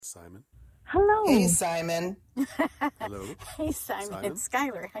Simon. Hello. Hey, Simon. Hello. Hey, Simon. Simon? It's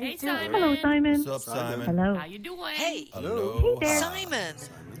Skylar. How you doing? Simon. Hello, Simon. What's up, Simon? Hello. How you doing? Hey. Hello. Hey there. Simon.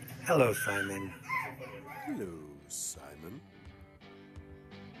 Simon. Hello, Simon. Hello, Simon.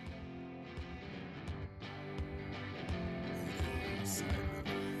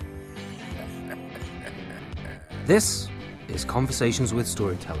 This is Conversations with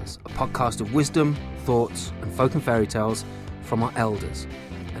Storytellers, a podcast of wisdom, thoughts, and folk and fairy tales from our elders.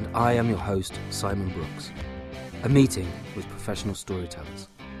 And I am your host, Simon Brooks. A meeting with professional storytellers.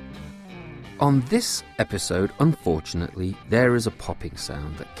 On this episode, unfortunately, there is a popping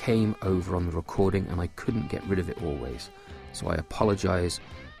sound that came over on the recording and I couldn't get rid of it always, so I apologise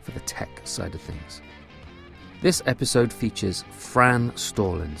for the tech side of things. This episode features Fran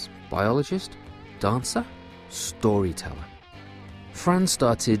Stallings, biologist, dancer, storyteller. Fran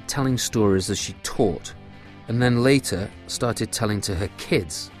started telling stories as she taught, and then later started telling to her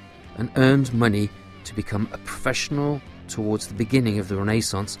kids, and earned money to become a professional towards the beginning of the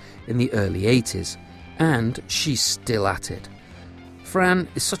Renaissance in the early 80s, and she's still at it. Fran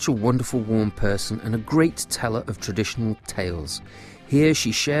is such a wonderful, warm person and a great teller of traditional tales. Here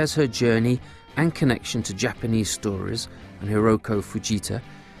she shares her journey and connection to Japanese stories and Hiroko Fujita.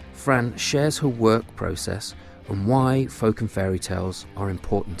 Fran shares her work process and why folk and fairy tales are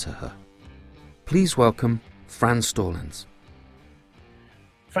important to her. Please welcome Fran Stallings.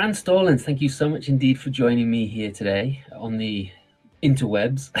 Fran Stallings, thank you so much indeed for joining me here today on the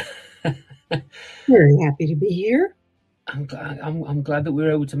interwebs. Very happy to be here. I'm glad that we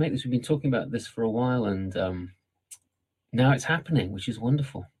were able to make this. We've been talking about this for a while, and now it's happening, which is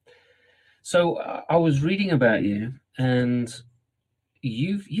wonderful. So I was reading about you, and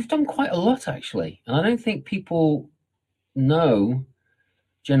you've done quite a lot, actually. And I don't think people know,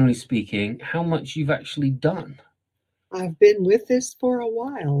 generally speaking, how much you've actually done. I've been with this for a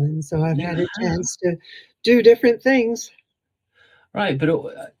while, and so I've had a chance to do different things. Right, but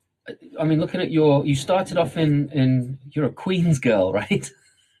I mean, looking at you started off in you're a Queens girl, right?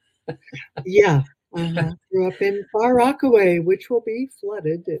 Yeah. Grew up in Far Rockaway, which will be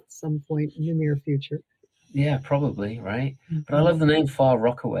flooded at some point in the near future. Yeah, probably, right? But I love the name Far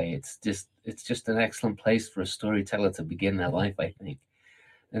Rockaway. It's just an excellent place for a storyteller to begin their life, I think.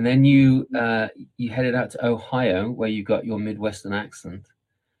 And then you headed out to Ohio, where you got your Midwestern accent,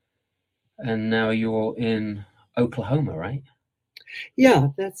 and now you're in Oklahoma, right? Yeah,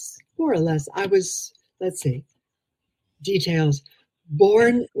 that's more or less. I was, let's see, details.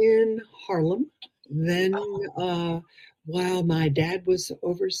 Born in Harlem. Then while my dad was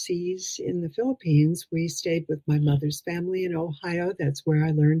overseas in the Philippines, we stayed with my mother's family in Ohio. That's where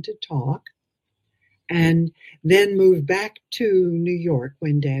I learned to talk. And then moved back to New York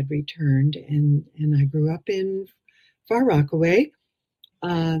when Dad returned. And I grew up in Far Rockaway.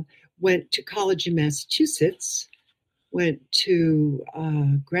 Went to college in Massachusetts. Went to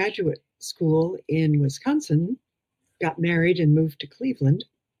graduate school in Wisconsin. Got married and moved to Cleveland.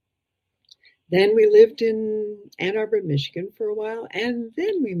 Then we lived in Ann Arbor, Michigan for a while, and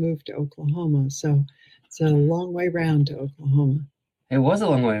then we moved to Oklahoma. So it's a long way round to Oklahoma. It was a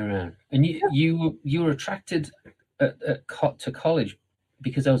long way around. And you were attracted to college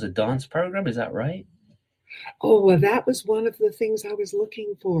because there was a dance program, is that right? Oh, well, that was one of the things I was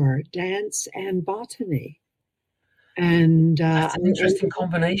looking for, dance and botany. And that's an interesting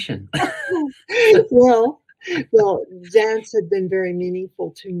combination. Well, dance had been very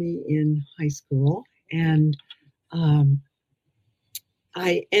meaningful to me in high school, and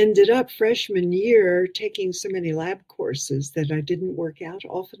I ended up freshman year taking so many lab courses that I didn't work out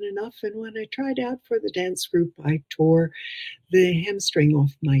often enough. And when I tried out for the dance group, I tore the hamstring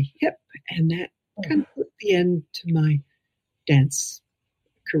off my hip, and that kind of put the end to my dance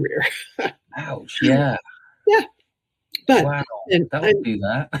career. Ouch! Yeah. Yeah. But wow, that would do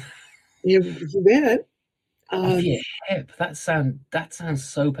that. You bet. Your hip. That sounds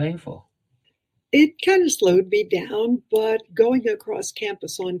so painful. It kind of slowed me down, but going across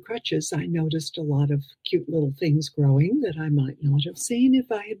campus on crutches, I noticed a lot of cute little things growing that I might not have seen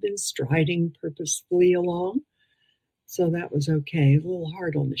if I had been striding purposefully along. So that was okay. A little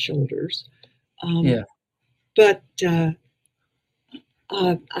hard on the shoulders. But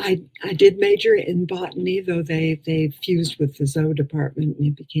I did major in botany, though they fused with the zoo department and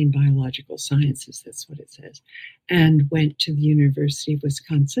it became biological sciences. That's what it says. And went to the University of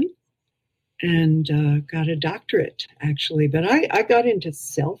Wisconsin and got a doctorate, actually. But I got into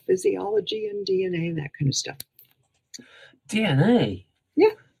cell physiology and DNA and that kind of stuff. DNA?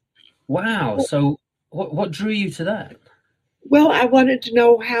 Yeah. Wow. So what drew you to that? Well, I wanted to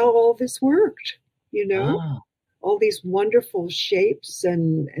know how all this worked, you know. all these wonderful shapes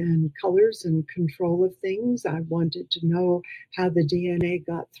and colors and control of things. I wanted to know how the DNA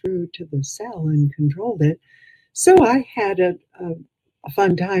got through to the cell and controlled it. So I had a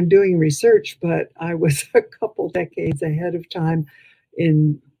fun time doing research, but I was a couple decades ahead of time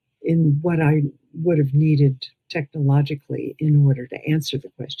in what I would have needed technologically in order to answer the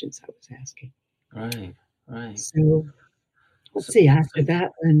questions I was asking. Right. So let's see, after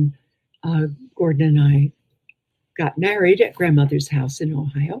that, when Gordon and I got married at grandmother's house in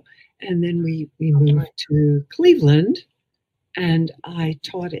Ohio, and then we moved to Cleveland, and I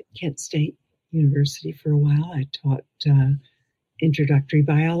taught at Kent State University for a while. I taught introductory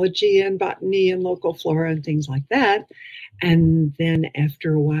biology and botany and local flora and things like that. And then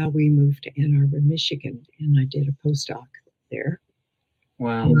after a while, we moved to Ann Arbor, Michigan, and I did a postdoc there.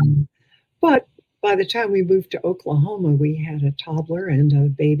 Wow. But by the time we moved to Oklahoma, we had a toddler and a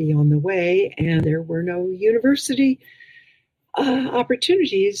baby on the way, and there were no university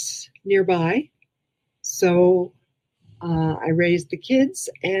opportunities nearby. So I raised the kids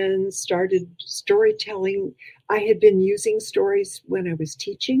and started storytelling. I had been using stories when I was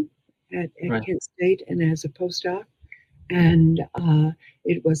teaching at Kent State and as a postdoc. And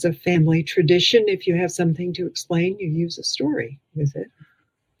it was a family tradition. If you have something to explain, you use a story with it.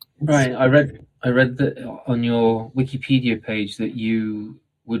 Right. I read that on your Wikipedia page that you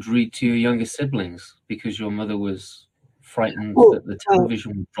would read to your younger siblings because your mother was frightened that the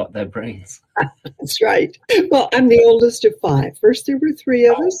television would rot their brains. That's right. Well, I'm the oldest of 5. First, there were 3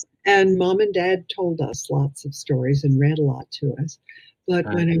 of us, and Mom and Dad told us lots of stories and read a lot to us. But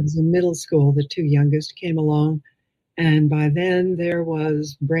when I was in middle school, the 2 youngest came along, and by then there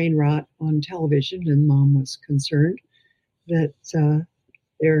was brain rot on television, and Mom was concerned that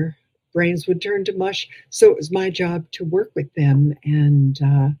their brains would turn to mush. So it was my job to work with them and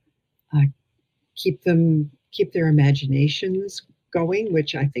keep their imaginations going,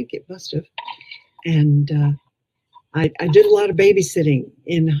 which I think it must have. And I did a lot of babysitting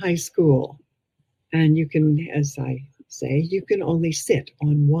in high school. And you can, as I say, you can only sit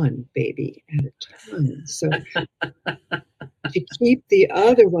on one baby at a time. So to keep the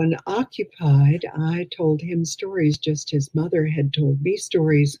other one occupied, I told him stories just his mother had told me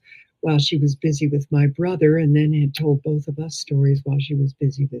stories while she was busy with my brother, and then had told both of us stories while she was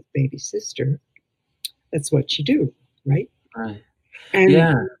busy with baby sister. That's what you do, right? Right. And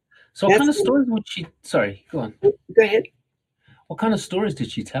yeah. So what kind of stories would she... Sorry, go on. Go ahead. What kind of stories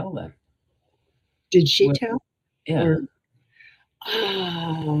did she tell then? Did she tell? Yeah. Or,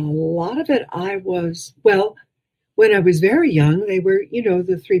 a lot of it well, when I was very young, they were,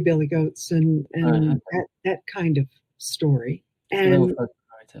 the 3 billy goats and that kind of story. And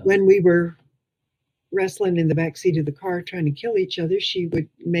when we were wrestling in the backseat of the car trying to kill each other, she would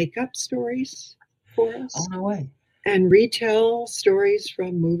make up stories for us. Oh, no way. And retell stories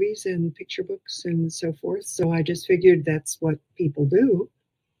from movies and picture books and so forth. So I just figured that's what people do.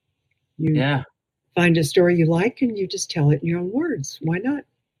 You find a story you like and you just tell it in your own words. Why not?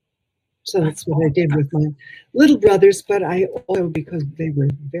 So that's what I did with my little brothers, but I also, because they were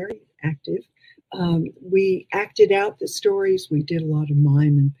very active, we acted out the stories. We did a lot of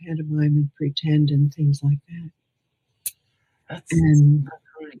mime and pantomime and pretend and things like that. That's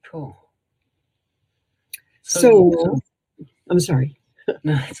really cool. So I'm sorry.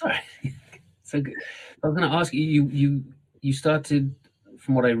 No, it's all right. So good. I was going to ask you, you started,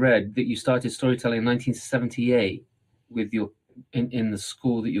 from what I read, that you started storytelling in 1978 with your in the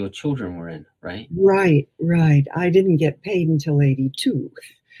school that your children were in, right? Right. I didn't get paid until 82.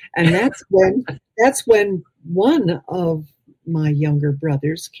 And that's when one of my younger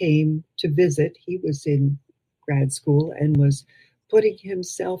brothers came to visit. He was in grad school and was putting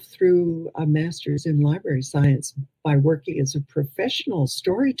himself through a master's in library science by working as a professional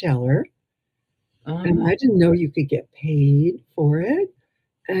storyteller. And I didn't know you could get paid for it.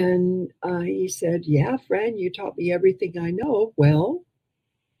 And he said, "Yeah, Fran, you taught me everything I know." Well,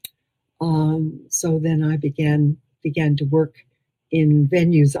 so then I began to work in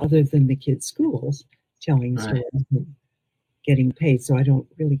venues other than the kids' schools, telling stories and getting paid. So I don't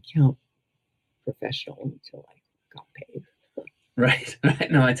really count professional until I got paid. Right.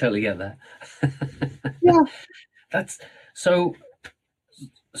 No, I totally get that. Yeah. That's so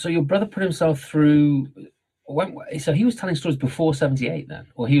your brother put himself through. So he was telling stories before 78 then,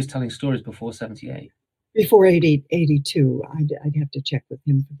 or he was telling stories before 78? Before 82. I'd have to check with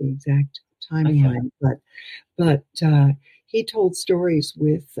him for the exact timeline. Okay. But he told stories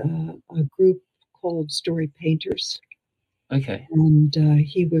with a group called Story Painters. Okay. And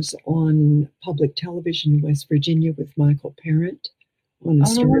he was on public television in West Virginia with Michael Parent on a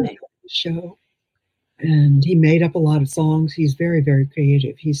story show. And he made up a lot of songs. He's very, very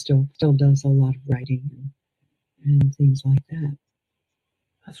creative. He still does a lot of writing and things like that.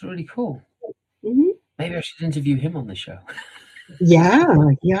 That's really cool. Mm-hmm. Maybe I should interview him on the show.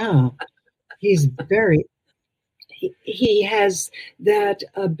 Yeah. He's very, he has that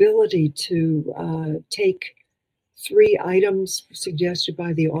ability to take 3 items suggested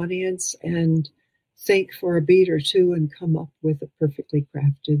by the audience and think for a beat or two and come up with a perfectly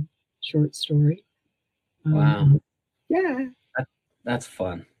crafted short story. Wow. Yeah. That's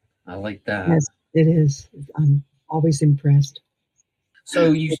fun. I like that. Yes, it is. I'm always impressed.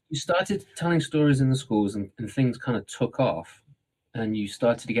 So you started telling stories in the schools and things kind of took off, and you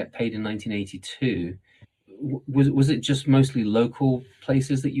started to get paid in 1982. Was it just mostly local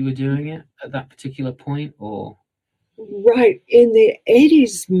places that you were doing it at that particular point, or? Right. In the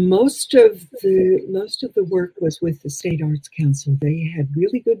 80s, most of the work was with the State Arts Council. They had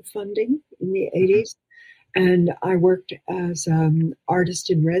really good funding in the 80s. And I worked as artist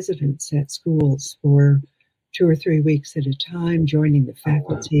in residence at schools for 2 or 3 weeks at a time, joining the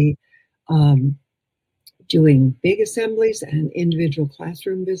faculty, doing big assemblies and individual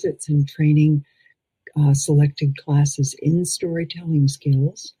classroom visits and training selected classes in storytelling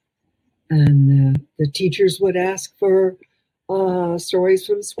skills. And the teachers would ask for stories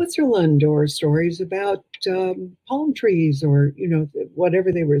from Switzerland or stories about palm trees or,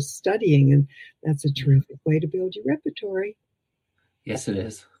 whatever they were studying. And that's a terrific way to build your repertory. Yes, it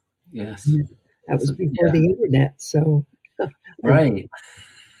is. Yes. That was before the internet. So right.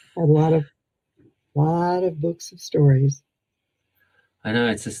 I had a lot of books of stories. I know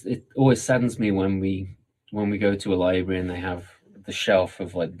it always saddens me when we go to a library and they have the shelf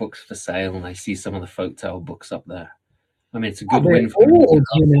of like books for sale and I see some of the folktale books up there. I mean, it's a good win for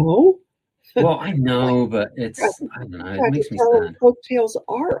old, Well, I know, but I don't know, it makes me sad. Folktales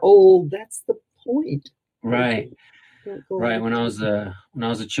are old. That's the point. Right. Right. When I was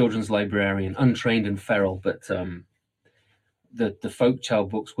a children's librarian, untrained and feral, but the folktale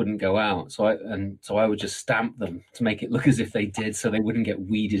books wouldn't go out, so I would just stamp them to make it look as if they did, so they wouldn't get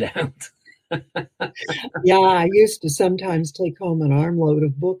weeded out. Yeah, I used to sometimes take home an armload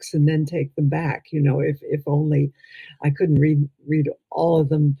of books and then take them back. If only I couldn't read all of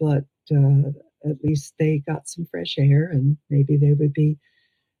them, but at least they got some fresh air, and maybe they would be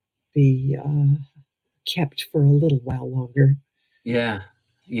kept for a little while longer. Yeah,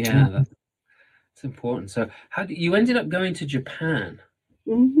 that's important. So, how you ended up going to Japan?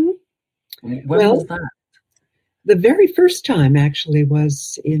 Mm-hmm. When was that? The very first time actually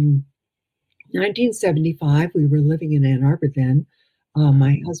was in 1975. We were living in Ann Arbor then.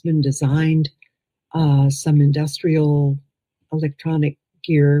 My husband designed some industrial electronic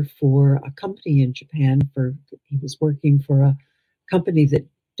gear for a company in Japan. He was working for a company that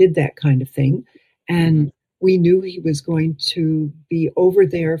did that kind of thing. And we knew he was going to be over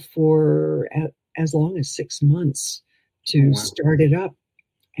there for as long as 6 months to start it up.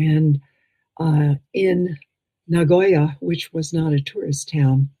 And in Nagoya, which was not a tourist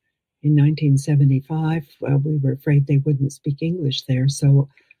town, in 1975, we were afraid they wouldn't speak English there. So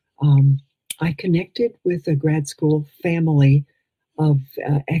I connected with a grad school family of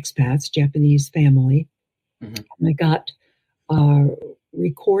expats, Japanese family. And I got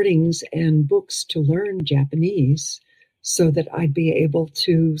recordings and books to learn Japanese so that I'd be able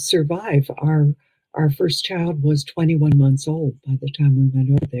to survive. Our first child was 21 months old by the time we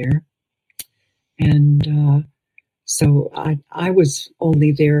went over there. And so I was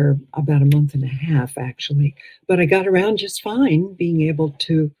only there about a month and a half, actually. But I got around just fine, being able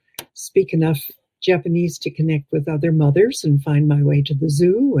to speak enough Japanese to connect with other mothers and find my way to the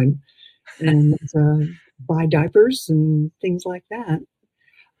zoo and buy diapers and things like that.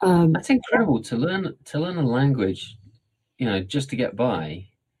 That's incredible to learn a language, just to get by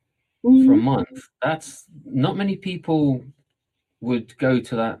for a month. That's not many people would go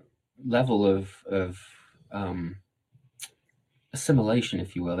to that level of assimilation,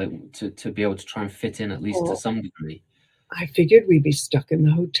 if you will, to be able to try and fit in at least to some degree. I figured we'd be stuck in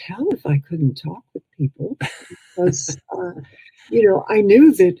the hotel if I couldn't talk with people, because I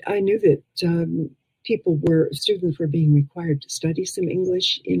knew that students were being required to study some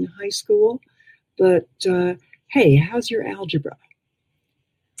English in high school, but hey, how's your algebra?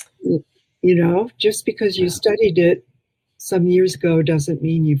 Just because you studied it some years ago doesn't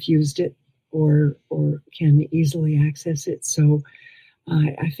mean you've used it or can easily access it. So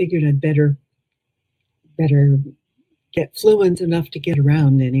I figured I'd better get fluent enough to get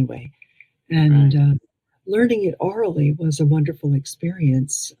around anyway. And learning it orally was a wonderful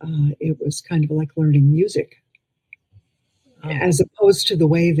experience. It was kind of like learning music, as opposed to the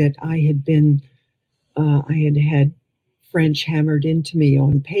way that I had been I had had French hammered into me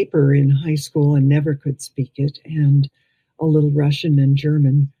on paper in high school and never could speak it, and a little Russian and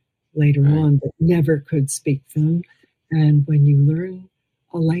German later on, but never could speak them. And when you learn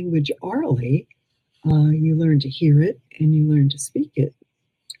a language orally, you learn to hear it and you learn to speak it.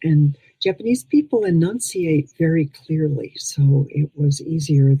 And Japanese people enunciate very clearly, so it was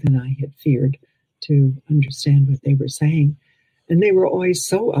easier than I had feared to understand what they were saying. And they were always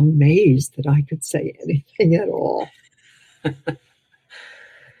so amazed that I could say anything at all.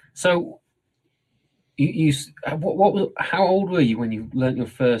 So, how old were you when you learnt your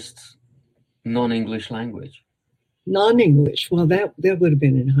first non-English language? Non-English, well, that would have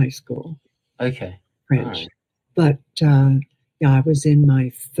been in high school. Okay. French. Right. But I was in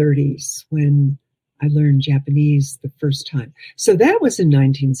my 30s when I learned Japanese the first time. So that was in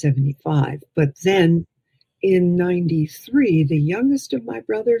 1975. But then in 93, the youngest of my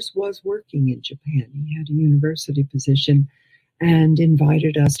brothers was working in Japan. He had a university position and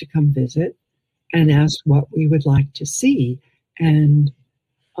invited us to come visit and asked what we would like to see. And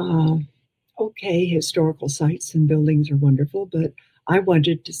okay, historical sites and buildings are wonderful, but I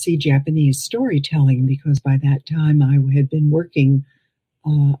wanted to see Japanese storytelling because by that time I had been working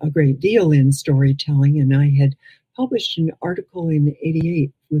a great deal in storytelling, and I had published an article in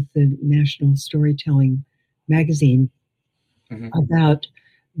 '88 with the National Storytelling magazine about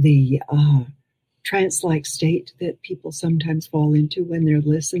the trance-like state that people sometimes fall into when they're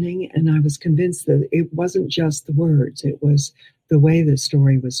listening. And I was convinced that it wasn't just the words, it was the way the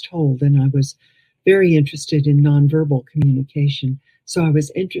story was told. And I was very interested in nonverbal communication. So I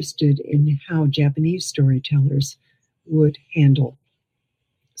was interested in how Japanese storytellers would handle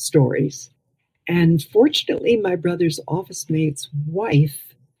stories. And fortunately, my brother's office mate's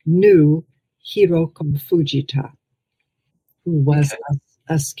wife knew Hiroko Fujita, who was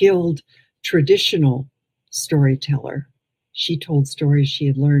a skilled traditional storyteller. She told stories she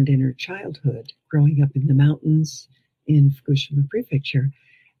had learned in her childhood, growing up in the mountains in Fukushima Prefecture.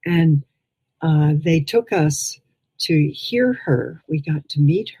 And they took us to hear her. We got to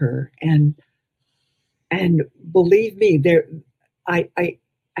meet her. And believe me, I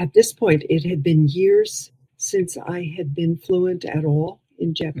at this point, it had been years since I had been fluent at all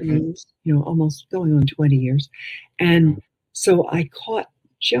in Japanese, almost going on 20 years. And so I caught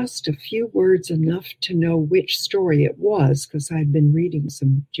just a few words, enough to know which story it was, because I'd been reading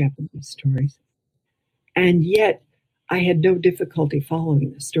some Japanese stories. And yet I had no difficulty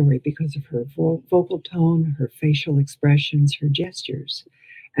following the story because of her vocal tone, her facial expressions, her gestures.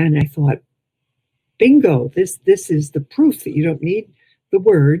 And I thought, bingo, this is the proof that you don't need the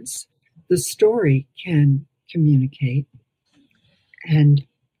words. The story can communicate. And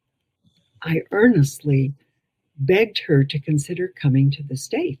I earnestly begged her to consider coming to the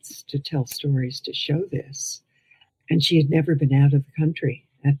States to tell stories, to show this. And she had never been out of the country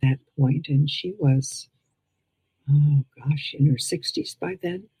at that point. And she was, in her 60s by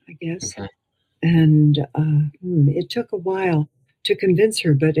then, I guess. Okay. And it took a while to convince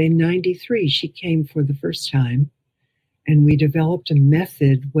her, but in 93, she came for the first time. And we developed a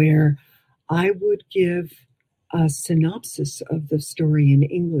method where I would give a synopsis of the story in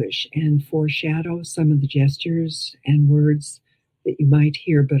English and foreshadow some of the gestures and words that you might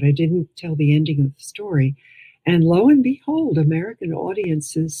hear, but I didn't tell the ending of the story. And lo and behold, American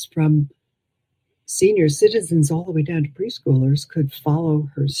audiences from senior citizens all the way down to preschoolers could follow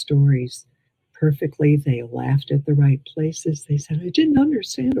her stories perfectly. They laughed at the right places. They said, I didn't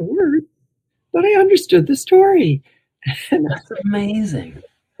understand a word, but I understood the story. And that's amazing.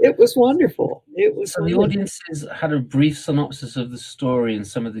 It was wonderful. It was so wonderful. The audiences had a brief synopsis of the story and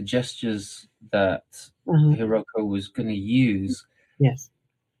some of the gestures that Hiroko was going to use. Yes.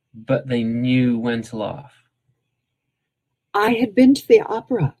 But they knew when to laugh. I had been to the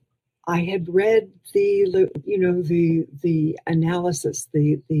opera. I had read the analysis,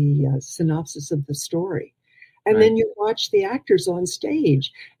 the synopsis of the story. And then you watch the actors on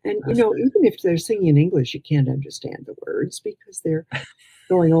stage. And, even if they're singing in English, you can't understand the words because they're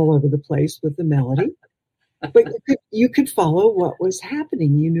going all over the place with the melody. But you could follow what was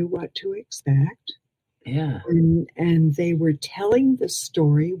happening. You knew what to expect. Yeah. And they were telling the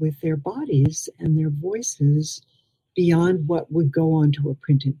story with their bodies and their voices beyond what would go onto a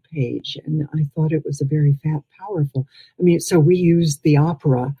printed page. And I thought it was a very powerful. So we used the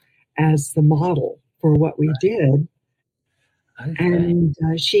opera as the model for what we did. Okay. And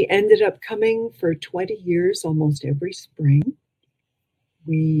she ended up coming for 20 years, almost every spring.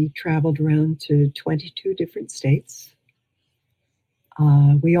 We traveled around to 22 different states.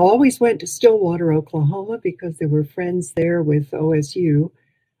 We always went to Stillwater, Oklahoma, because there were friends there with OSU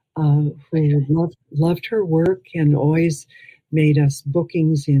who loved her work and always made us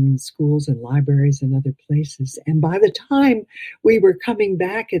bookings in schools and libraries and other places. And by the time we were coming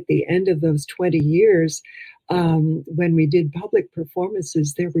back at the end of those 20 years, when we did public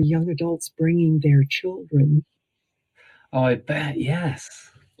performances, there were young adults bringing their children. Oh, I bet, yes.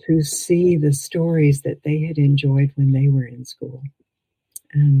 To see the stories that they had enjoyed when they were in school.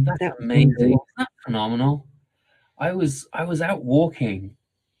 And that's amazing. Isn't that phenomenal? I was out walking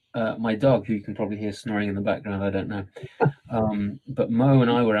my dog, who you can probably hear snoring in the background, I don't know. But Mo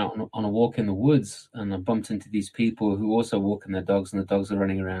and I were out on a walk in the woods, and I bumped into these people who also walking their dogs, and the dogs are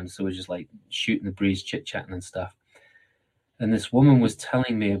running around. So we're just like shooting the breeze, chit-chatting and stuff. And this woman was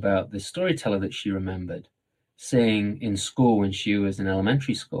telling me about this storyteller that she remembered seeing in school when she was in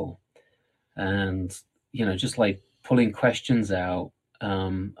elementary school. And, just like pulling questions out,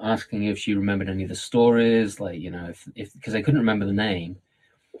 asking if she remembered any of the stories, like, if because I couldn't remember the name.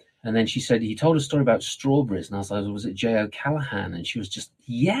 And then she said, he told a story about strawberries. And I was like, was it J.O. Callahan? And she was just,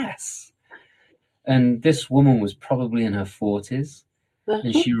 yes. And this woman was probably in her 40s.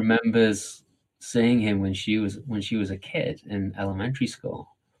 And she remembers seeing him when she was a kid in elementary school.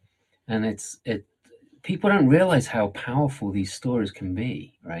 And people don't realize how powerful these stories can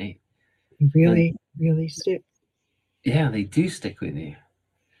be, right? Really stick. Yeah, they do stick with you.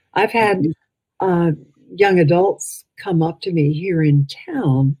 I've had young adults come up to me here in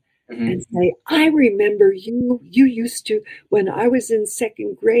town and say, I remember you used to, when I was in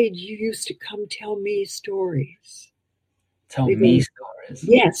second grade, you used to come tell me stories. Tell me stories?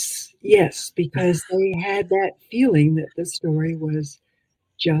 Yes, because they had that feeling that the story was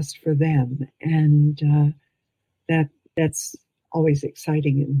just for them. And that's always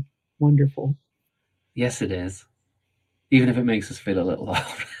exciting and wonderful. Yes, it is. Even if it makes us feel a little old.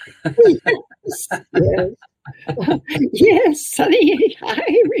 Yes. Yes, Sonny,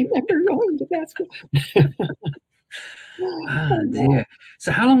 I remember going to that school. Dear.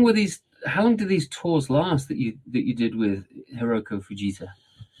 So how long did these tours last that you did with Hiroko Fujita?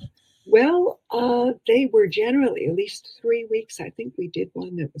 Well, they were generally at least 3 weeks. I think we did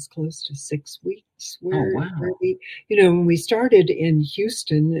one that was close to 6 weeks. Where we, when we started in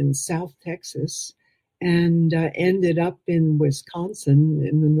Houston in South Texas and ended up in Wisconsin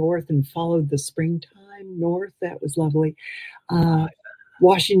in the north and followed the springtime north. That was lovely.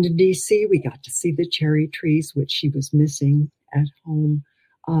 Washington, D.C., we got to see the cherry trees, which she was missing at home.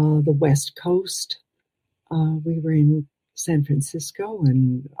 The West Coast, we were in San Francisco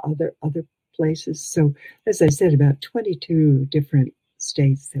and other places. So, as I said, about 22 different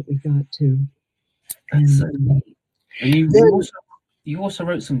states that we got to. That's so neat. And you also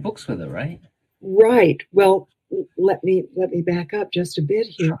wrote some books with her, right? Right. Well, let me back up just a bit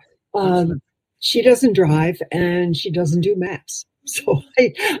here. She doesn't drive and she doesn't do maps. So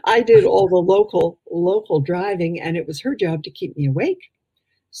I did all the local driving, and it was her job to keep me awake.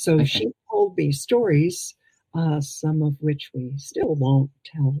 So she told me stories, some of which we still won't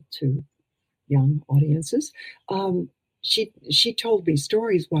tell to young audiences. She told me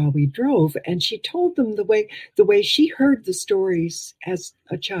stories while we drove, and she told them the way she heard the stories as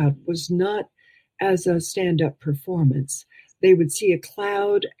a child was not as a stand-up performance. They would see a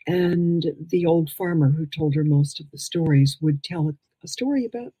cloud, and the old farmer who told her most of the stories would tell a story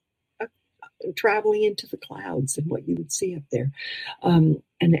about traveling into the clouds and what you would see up there. An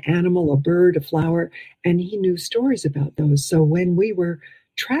animal, a bird, a flower, and he knew stories about those. So when we were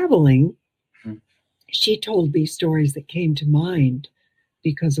traveling, she told me stories that came to mind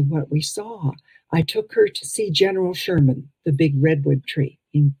because of what we saw. I took her to see General Sherman, the big redwood tree,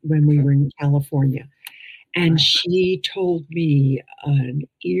 when we were in California. And she told me an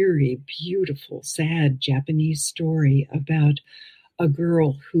eerie, beautiful, sad Japanese story about a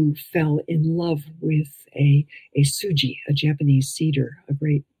girl who fell in love with a suji, a Japanese cedar, a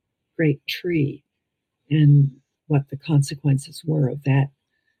great, great tree, and what the consequences were of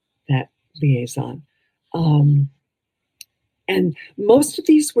that liaison. And most of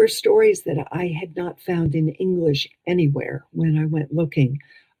these were stories that I had not found in English anywhere when I went looking.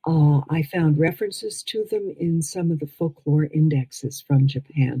 I found references to them in some of the folklore indexes from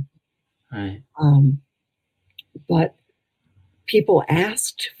Japan. Right. But people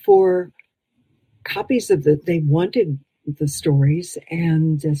asked for copies of they wanted the stories,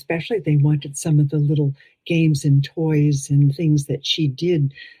 and especially they wanted some of the little games and toys and things that she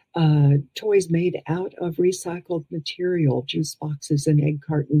did. Toys made out of recycled material, juice boxes and egg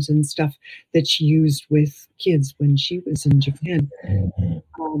cartons and stuff that she used with kids when she was in Japan.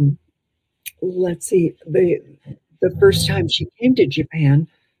 Let's see, the first time she came to Japan,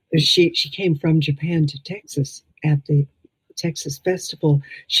 she came from Japan to Texas at the Texas Festival,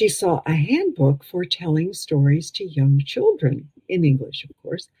 she saw a handbook for telling stories to young children in English, of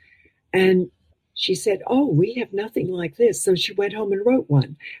course. And she said, "Oh, we have nothing like this." So she went home and wrote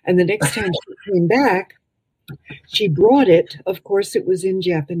one. And the next time she came back, she brought it. Of course, it was in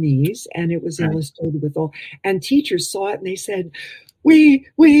Japanese and it was illustrated with all. And teachers saw it and they said, "We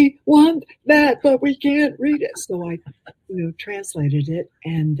want that, but we can't read it." So I, translated it,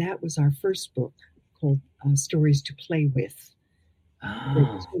 and that was our first book called Stories to Play With.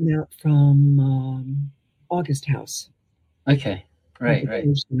 It came out from August House. Okay, right.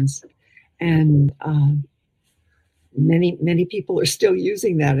 And many people are still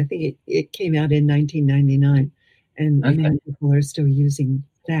using that. I think it came out in 1999, and many people are still using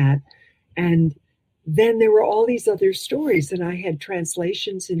that. And then there were all these other stories, and I had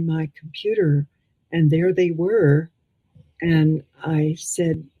translations in my computer, and there they were. And I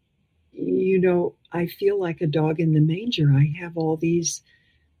said, I feel like a dog in the manger. I have all these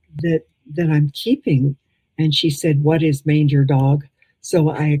that I'm keeping. And she said, "What is manger dog?" So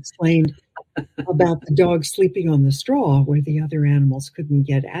I explained about the dog sleeping on the straw where the other animals couldn't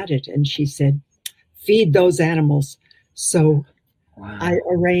get at it. And she said, "Feed those animals." So I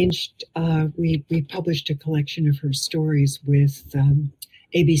arranged, we published a collection of her stories with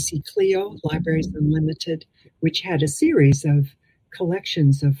ABC Clio, Libraries Unlimited, which had a series of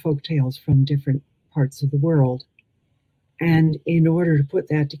collections of folktales from different parts of the world. And in order to put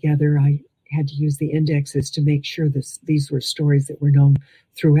that together, I had to use the indexes to make sure these were stories that were known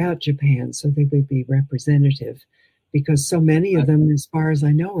throughout Japan, so they would be representative, because so many of them, as far as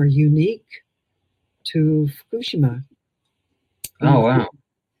I know, are unique to Fukushima. Oh, wow.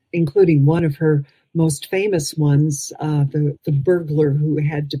 Including one of her most famous ones, the burglar who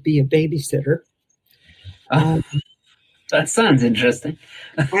had to be a babysitter. That sounds interesting.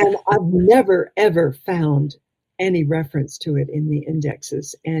 And I've never, ever found any reference to it in the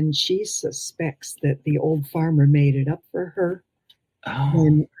indexes. And she suspects that the old farmer made it up for her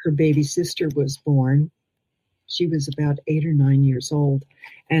when her baby sister was born. She was about 8 or 9 years old.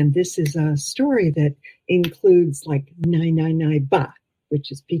 And this is a story that includes like nai nai nai ba,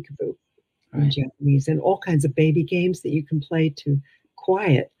 which is peekaboo in Japanese, and all kinds of baby games that you can play to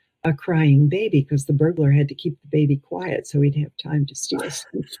quiet a crying baby, because the burglar had to keep the baby quiet so he'd have time to steal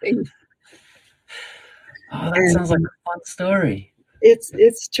something. Oh, that sounds like a fun story.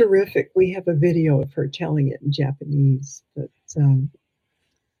 It's terrific. We have a video of her telling it in Japanese, but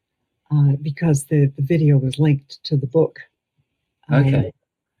because the video was linked to the book.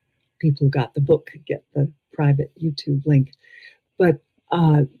 People who got the book could get the private YouTube link. But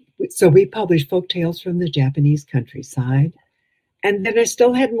so we published folktales from the Japanese countryside. And then I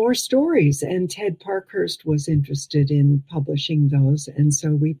still had more stories, and Ted Parkhurst was interested in publishing those. And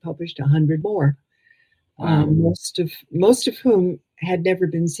so we published 100 more. Wow. Most of whom had never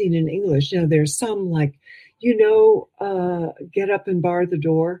been seen in English. There's some like, Get Up and Bar the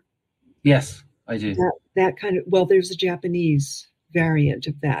Door. Yes, I do. That kind of, well, there's a Japanese variant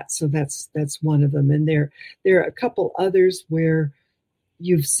of that. So that's one of them. And there are a couple others where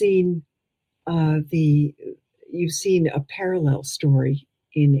you've seen a parallel story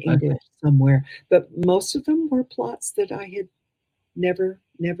in English somewhere, but most of them were plots that I had never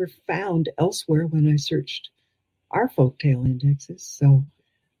found elsewhere when I searched our folktale indexes. So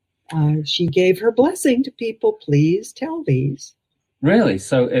she gave her blessing to people. Please tell these. Really?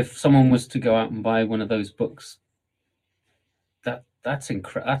 So if someone was to go out and buy one of those books,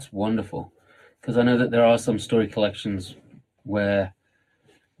 that's wonderful, because I know that there are some story collections where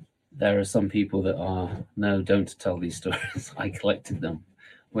there are some people that are, "No, don't tell these stories. I collected them,"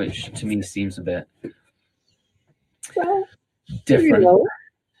 which to me seems a bit different.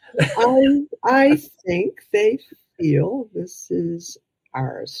 I think they feel this is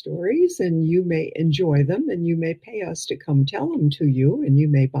our stories, and you may enjoy them, and you may pay us to come tell them to you, and you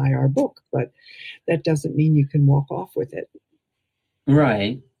may buy our book, but that doesn't mean you can walk off with it.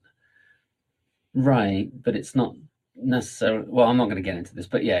 Right, but it's not necessarily. Well, I'm not going to get into this,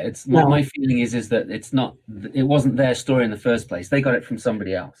 but yeah, it's my feeling is that it wasn't their story in the first place. They got it from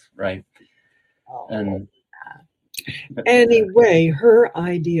somebody else, right? Anyway, her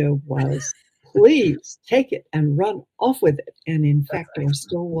idea was, please take it and run off with it. And in fact, our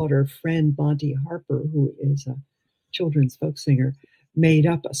Stillwater friend, Monty Harper, who is a children's folk singer, made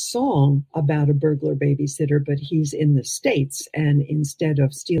up a song about a burglar babysitter, but he's in the States. And instead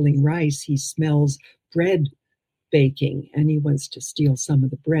of stealing rice, he smells bread baking, and he wants to steal some of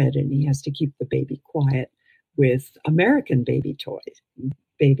the bread, and he has to keep the baby quiet with American baby toys,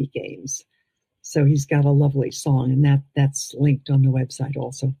 baby games. So he's got a lovely song, and that's linked on the website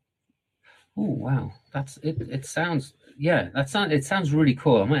also. Oh, wow. That's it. It sounds, Yeah, it sounds really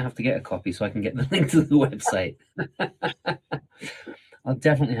cool. I might have to get a copy so I can get the link to the website. I'll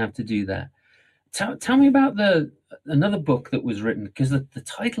definitely have to do that. Tell me about another book that was written, because the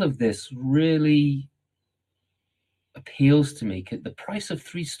title of this really appeals to me. The Price of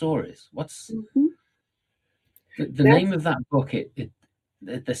Three Stories. What's the name of that book?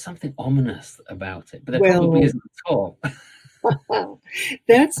 There's something ominous about it, but there probably isn't at all.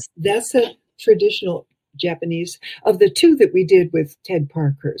 That's a traditional Japanese. Of the two that we did with Ted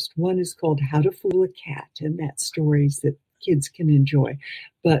Parkhurst, one is called How to Fool a Cat, and that's stories that kids can enjoy.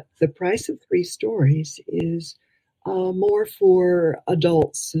 But The Price of Three Stories is more for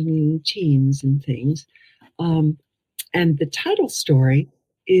adults and teens and things. And the title story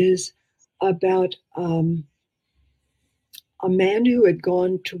is about a man who had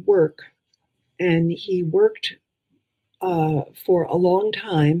gone to work, and he worked for a long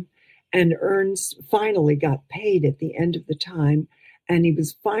time and finally got paid at the end of the time. And he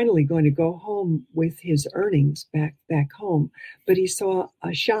was finally going to go home with his earnings back home. But he saw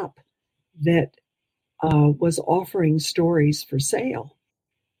a shop that was offering stories for sale.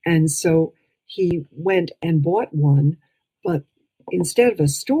 And so he went and bought one. But instead of a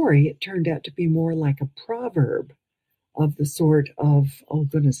story, it turned out to be more like a proverb of the sort of, oh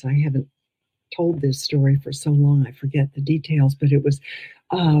goodness, I haven't told this story for so long, I forget the details. But it was,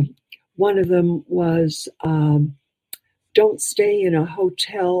 one of them was, don't stay in a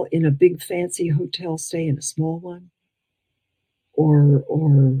hotel, in a big fancy hotel, stay in a small one.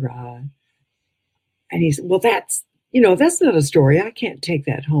 And he said, well, that's not a story. I can't take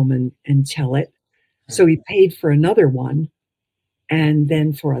that home and tell it. So he paid for another one and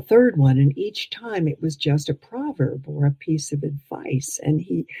then for a third one. And each time it was just a proverb or a piece of advice. And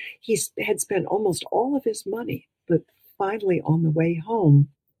he had spent almost all of his money, but finally on the way home,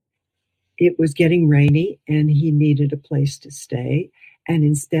 it was getting rainy and he needed a place to stay. And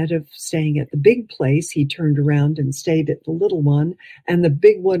instead of staying at the big place, he turned around and stayed at the little one. And the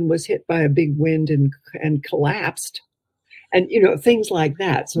big one was hit by a big wind and collapsed. And, things like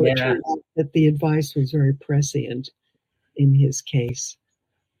that. So It turned out that the advice was very prescient in his case.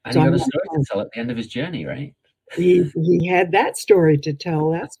 And he got a story to tell at the end of his journey, right? He had that story to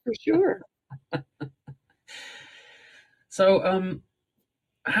tell, that's for sure. So,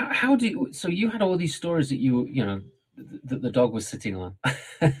 how do you? So you had all these stories that that the dog was sitting on.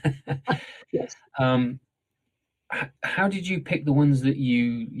 Yes. How did you pick the ones that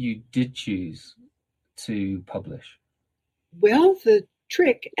you did choose to publish? Well, the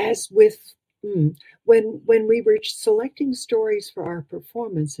trick, as with when we were selecting stories for our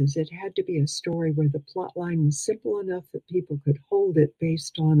performances, it had to be a story where the plot line was simple enough that people could hold it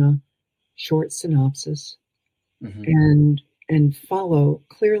based on a short synopsis and follow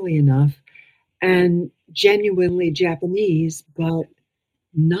clearly enough, and genuinely Japanese, but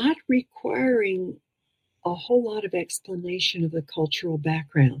not requiring a whole lot of explanation of the cultural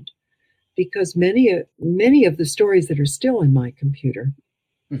background. Because many of the stories that are still in my computer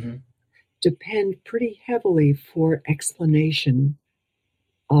depend pretty heavily for explanation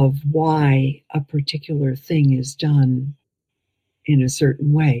of why a particular thing is done in a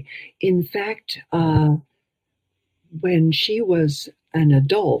certain way. In fact, when she was an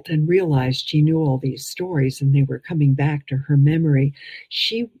adult and realized she knew all these stories and they were coming back to her memory,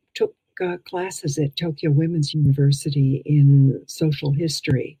 she took classes at Tokyo Women's University in social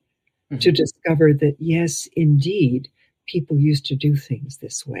history to discover that, yes, indeed, people used to do things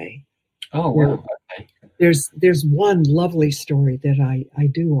this way. Oh, wow. Okay. There's one lovely story that I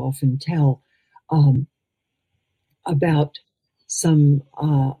do often tell about some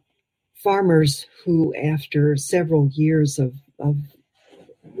farmers who, after several years of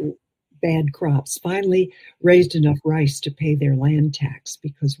bad crops, finally raised enough rice to pay their land tax,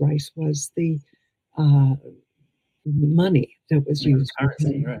 because rice was the money that was used for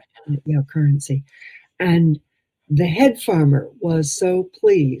currency, right? Currency. And the head farmer was so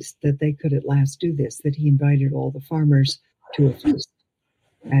pleased that they could at last do this that he invited all the farmers to a feast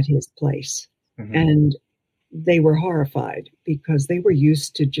at his place. And they were horrified because they were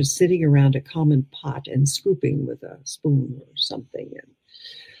used to just sitting around a common pot and scooping with a spoon or something. And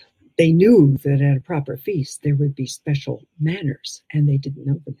they knew that at a proper feast there would be special manners, and they didn't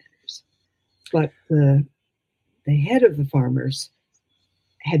know the manners. But the head of the farmers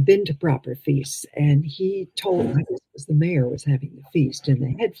had been to proper feasts, and he told, I guess it was the mayor was having the feast, and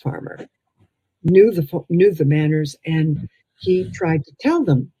the head farmer knew the manners, and he tried to tell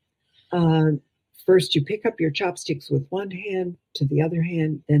them, first you pick up your chopsticks with one hand to the other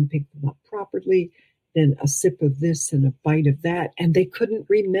hand, then pick them up properly, then a sip of this and a bite of that. And they couldn't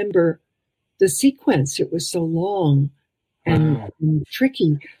remember the sequence. It was so long and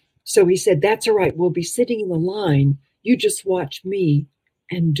tricky. So he said, that's all right. We'll be sitting in the line. You just watch me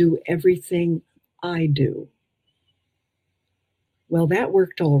and do everything I do. Well, that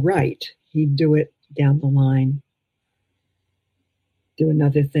worked all right. He'd do it down the line, do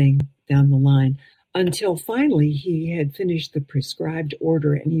another thing down the line, until finally he had finished the prescribed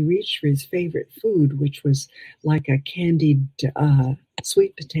order and he reached for his favorite food, which was like a candied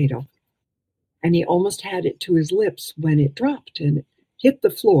sweet potato. And he almost had it to his lips when it dropped and it hit the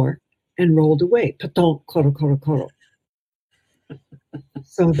floor and rolled away. Paton, koro, koro, koro.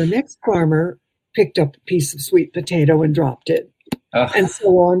 So the next farmer picked up a piece of sweet potato and dropped it. And so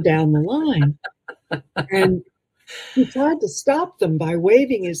on down the line. And he tried to stop them by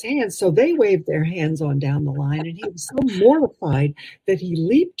waving his hands. So they waved their hands on down the line. And he was so mortified that he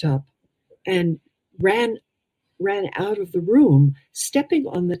leaped up and ran out of the room, stepping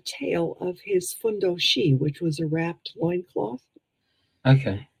on the tail of his fundoshi, which was a wrapped loincloth.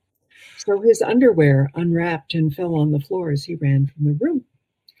 Okay. So his underwear unwrapped and fell on the floor as he ran from the room.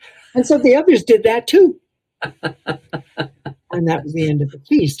 And so the others did that too. And that was the end of the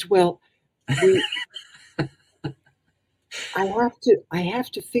feast. Well, I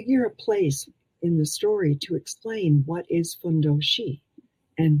have to figure a place in the story to explain what is fundoshi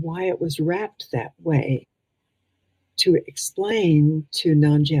and why it was wrapped that way, to explain to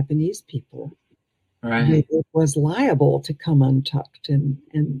non-Japanese people Right. that it was liable to come untucked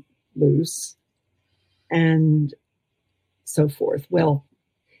and loose and so forth. Well,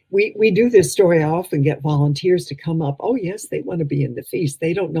 we do this story. I often get volunteers to come up. Oh, yes, they want to be in the feast.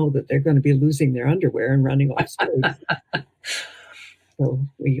 They don't know that they're going to be losing their underwear and running off stage. So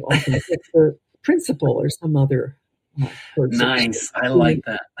we often pick the principal or some other person. Nice. I like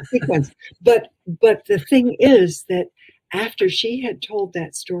that. Sequence. But the thing is that after she had told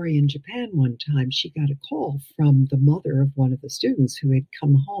that story in Japan one time, she got a call from the mother of one of the students who had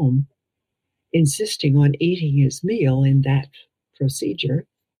come home insisting on eating his meal in that procedure.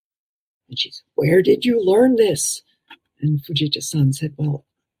 And she said, "Where did you learn this?" And Fujita-san said, "Well,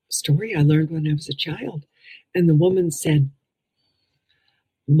 a story I learned when I was a child." And the woman said,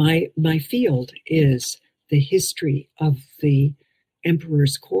 My field is the history of the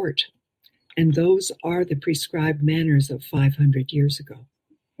emperor's court. And those are the prescribed manners of 500 years ago.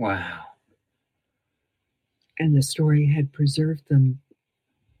 Wow. And the story had preserved them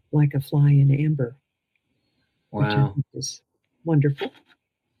like a fly in amber. Which I Wow. think is wonderful.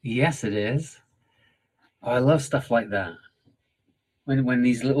 Yes, it is. Oh, I love stuff like that. When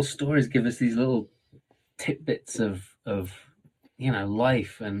these little stories give us these little tidbits of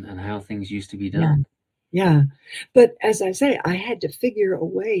life and how things used to be done. Yeah. But as I say, I had to figure a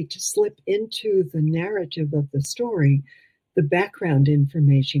way to slip into the narrative of the story, the background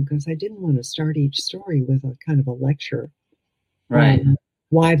information, because I didn't want to start each story with a kind of a lecture. Right.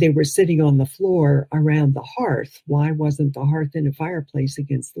 Why they were sitting on the floor around the hearth. Why wasn't the hearth in a fireplace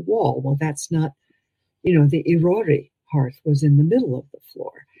against the wall? Well, that's not, the irori hearth was in the middle of the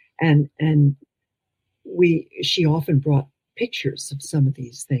floor. And she often brought pictures of some of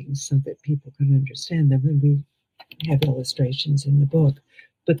these things so that people could understand them. And we have illustrations in the book.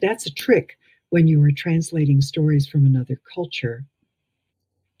 But that's a trick when you are translating stories from another culture,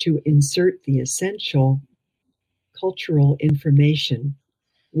 to insert the essential cultural information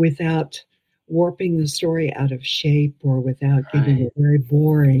without warping the story out of shape or without giving a very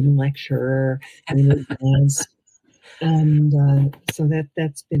boring lecture in advance. And so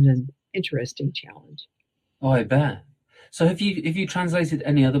that's been an interesting challenge. Oh, I bet. So have you translated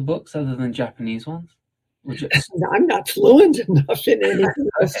any other books other than Japanese ones? I'm not fluent enough in anything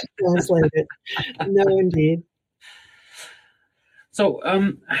else to translate it. No, indeed. So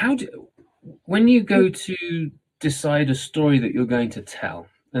when you go to decide a story that you're going to tell,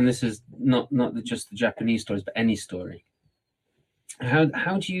 and this is not just the Japanese stories, but any story, how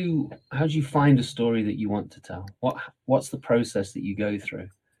do you find a story that you want to tell? What's the process that you go through?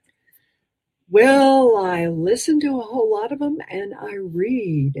 Well, I listen to a whole lot of them, and I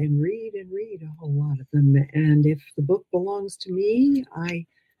read and read and read a whole lot of them. And if the book belongs to me, I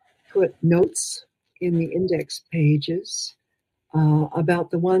put notes in the index pages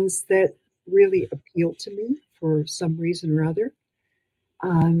about the ones that really appeal to me for some reason or other.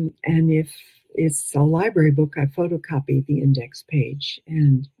 And if it's a library book, I photocopy the index page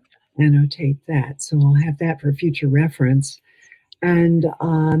and annotate that. So I'll have that for future reference. And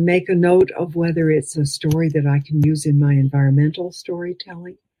make a note of whether it's a story that I can use in my environmental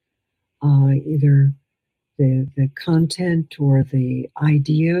storytelling, either the content or the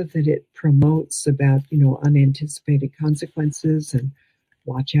idea that it promotes about, unanticipated consequences and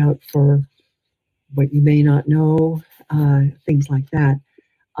watch out for what you may not know. things like that.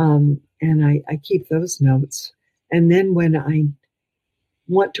 And I keep those notes. And then when I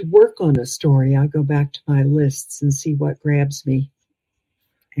want to work on a story, I go back to my lists and see what grabs me.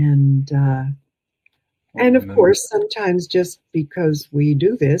 And of course, sometimes just because we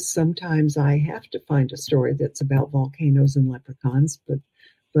do this, sometimes I have to find a story that's about volcanoes and leprechauns,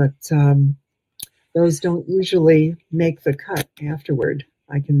 but those don't usually make the cut afterward.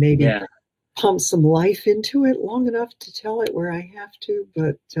 I can maybe pump some life into it long enough to tell it where I have to,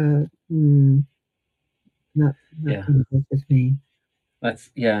 but not going to work with me.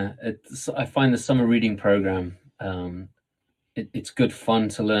 I find the summer reading program, it's good fun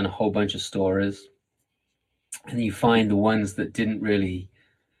to learn a whole bunch of stories, and you find the ones that didn't really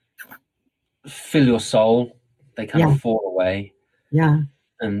fill your soul. They kind of fall away,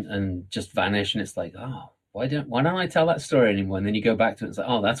 and just vanish, and it's like, oh, why don't I tell that story anymore? And then you go back to it and it's like,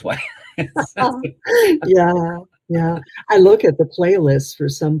 oh, that's why. Yeah. I look at the playlist for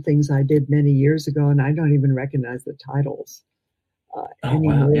some things I did many years ago, and I don't even recognize the titles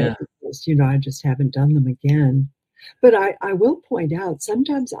anymore. Wow, yeah. Because, I just haven't done them again. But I will point out,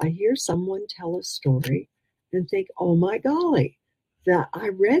 sometimes I hear someone tell a story and think, oh my golly, that I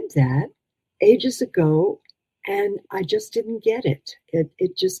read that ages ago and I just didn't get it.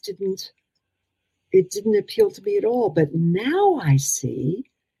 It just didn't appeal to me at all. But now I see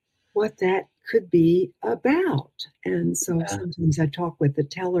what that could be about. And so sometimes I talk with the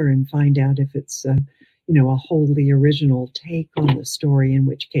teller and find out if it's a wholly original take on the story, in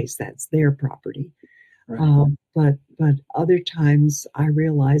which case that's their property. Right. But other times I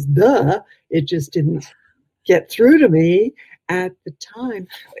realize it just didn't get through to me at the time.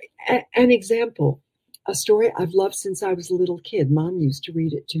 An example, a story I've loved since I was a little kid. Mom used to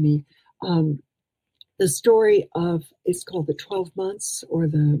read it to me. The story it's called The 12 Months, or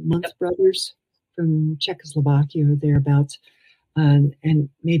the Month Brothers from Czechoslovakia or thereabouts. And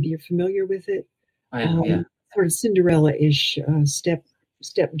maybe you're familiar with it. I am, Sort of Cinderella-ish,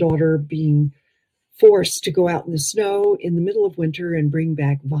 stepdaughter being forced to go out in the snow in the middle of winter and bring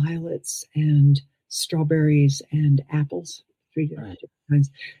back violets and strawberries and apples, 3 different kinds,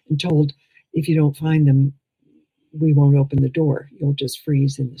 and told, if you don't find them, we won't open the door. You'll just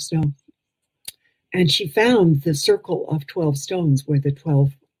freeze in the snow. And she found the circle of 12 stones where the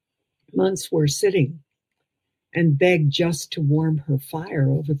 12 months were sitting, and begged just to warm her fire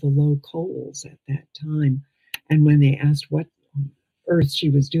over the low coals at that time. And when they asked what on earth she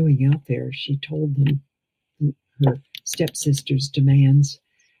was doing out there, she told them her stepsister's demands,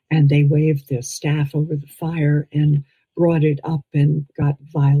 and they waved the staff over the fire and brought it up and got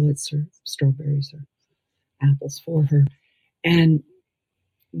violets or strawberries or apples for her. And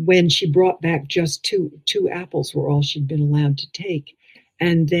when she brought back just two apples were all she'd been allowed to take,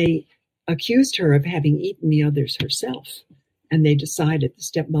 and they accused her of having eaten the others herself. And they decided, the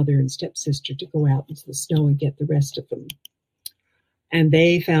stepmother and stepsister, to go out into the snow and get the rest of them. And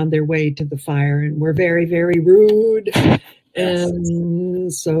they found their way to the fire and were very, very rude.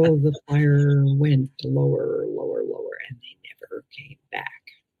 And so the fire went lower, and they never came back.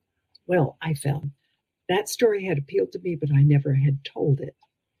 Well, I found that story had appealed to me, but I never had told it.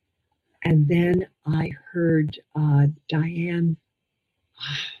 And then I heard Diane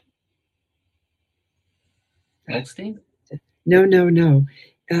Goldstein? No.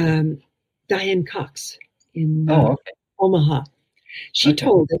 Diane Cox in Omaha. She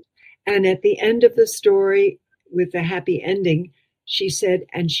told it. And at the end of the story, with the happy ending, she said,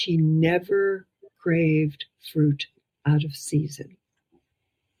 and she never craved fruit out of season.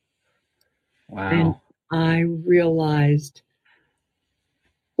 Wow. And I realized,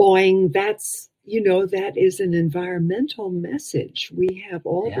 boing, that's, that is an environmental message. We have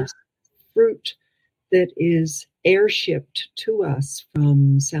all this fruit that is airshipped to us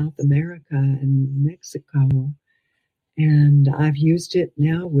from South America and Mexico. And I've used it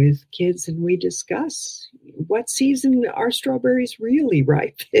now with kids, and we discuss what season are strawberries really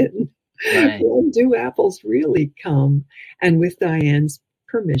ripe in? Right. When do apples really come? And with Diane's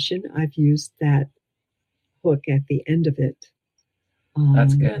permission, I've used that hook at the end of it.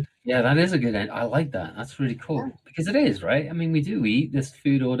 That's good. Yeah, that is a good end. I like that. That's really cool. Because it is, right? I mean, we eat this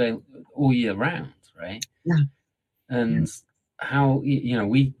food all year round, right? Yeah. And how,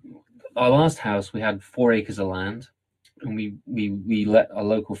 our last house, we had 4 acres of land, and we let a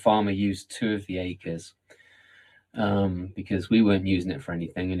local farmer use 2 of the acres because we weren't using it for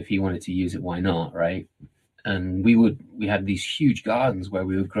anything. And if he wanted to use it, why not, right? And we had these huge gardens where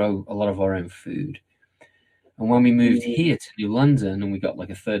we would grow a lot of our own food. And when we moved here to New London, and we got like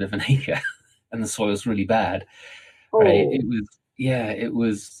 1/3 of an acre and the soil's really bad, right? It was, it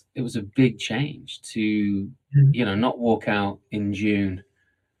was a big change to, not walk out in June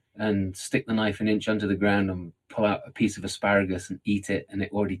and stick the knife an inch under the ground and pull out a piece of asparagus and eat it, and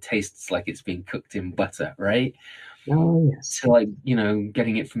it already tastes like it's been cooked in butter, right? Oh, yes. So like,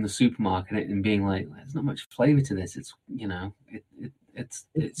 getting it from the supermarket and being like, there's not much flavor to this. It's,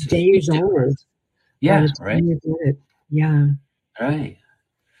 it's days old. Yeah, right. You do it. Yeah. Right.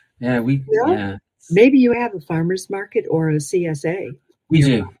 Yeah, Maybe you have a farmer's market or a CSA. We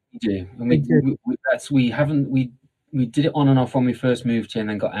do. And we did it on and off when we first moved here and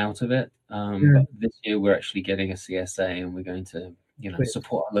then got out of it. But this year we're actually getting a CSA, and we're going to,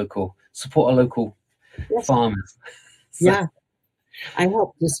 support our local farmers. So. Yeah. I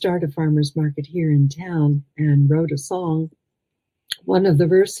helped to start a farmer's market here in town and wrote a song. One of the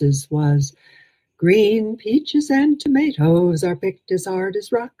verses was, "Green peaches and tomatoes are picked as hard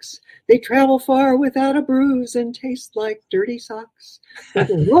as rocks. They travel far without a bruise and taste like dirty socks. But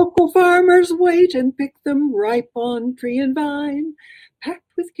the local farmers wait and pick them ripe on tree and vine.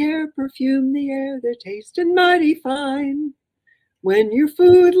 Packed with care, perfume the air, they're tasting mighty fine. When your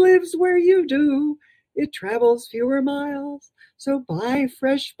food lives where you do, it travels fewer miles. So buy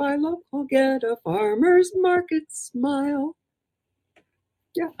fresh, buy local, get a farmer's market smile."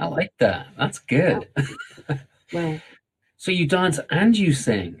 Yeah. I like that. That's good. Well, so you dance and you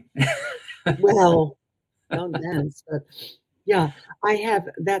sing. well, don't dance, but yeah, I have,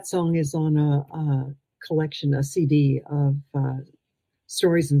 that song is on a collection, a CD of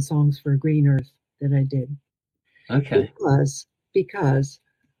stories and songs for Green Earth that I did. Okay. Because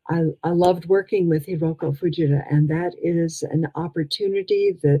I loved working with Hiroko Fujita, and that is an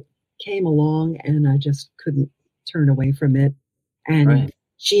opportunity that came along and I just couldn't turn away from it. And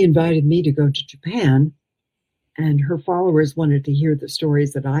she invited me to go to Japan, and her followers wanted to hear the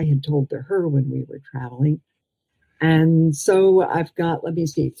stories that I had told to her when we were traveling. And so I've got,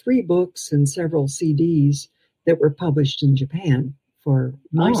 3 books and several CDs that were published in Japan for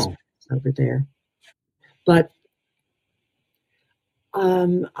my stories over there. But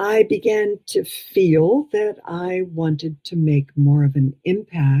I began to feel that I wanted to make more of an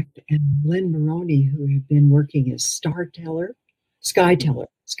impact. And Lynn Maroney, who had been working as Skyteller,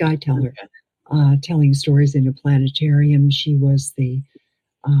 telling stories in a planetarium. She was the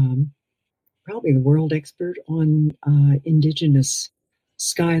probably the world expert on indigenous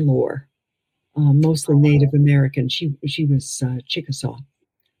sky lore, mostly Native American. She was Chickasaw,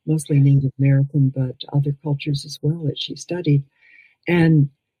 mostly Native American, but other cultures as well that she studied. And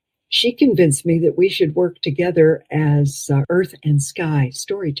she convinced me that we should work together as earth and sky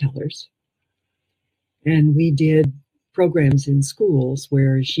storytellers. And we did programs in schools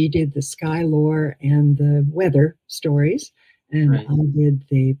where she did the sky lore and the weather stories, and I did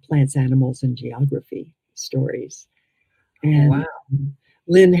the plants, animals, and geography stories. And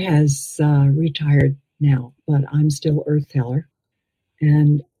Lynn has retired now, but I'm still Earth Teller.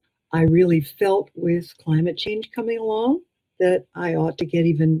 And I really felt with climate change coming along that I ought to get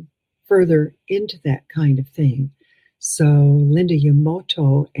even further into that kind of thing. So Linda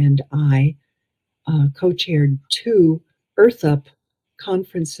Yamoto and I co-chaired 2 Earth Up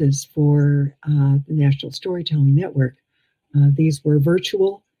conferences for the National Storytelling Network. These were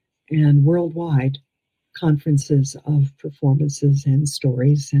virtual and worldwide conferences of performances and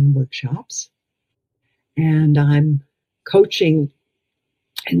stories and workshops. And I'm coaching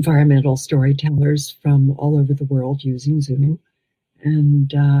environmental storytellers from all over the world using Zoom,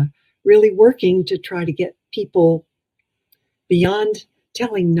 and really working to try to get people beyond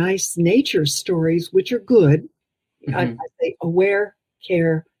telling nice nature stories, which are good. I say aware,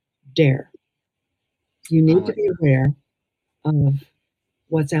 care, dare. You need to be aware of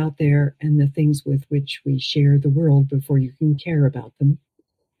what's out there and the things with which we share the world before you can care about them.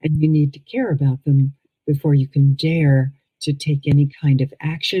 And you need to care about them before you can dare to take any kind of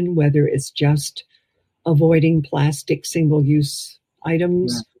action, whether it's just avoiding plastic single-use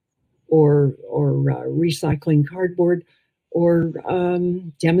items or recycling cardboard, or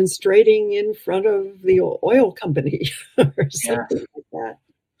demonstrating in front of the oil company or something like that.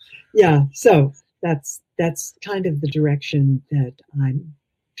 Yeah, so that's kind of the direction that I'm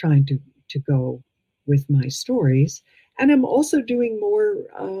trying to go with my stories. And I'm also doing more,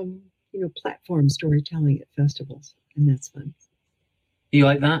 platform storytelling at festivals, and that's fun. You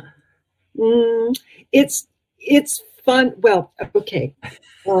like that? It's fun. Well, okay.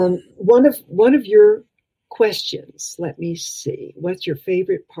 One of your questions. Let me see. What's your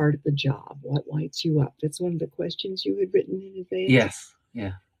favorite part of the job? What lights you up? That's one of the questions you had written in advance. Yes.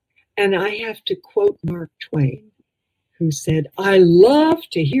 Yeah. And I have to quote Mark Twain, who said, "I love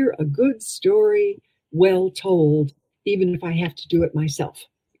to hear a good story well told even if I have to do it myself.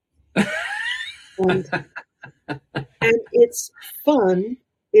 And it's fun.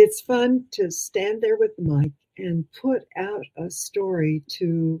 It's fun to stand there with the mic and put out a story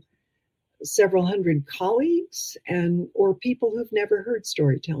to several hundred colleagues or people who've never heard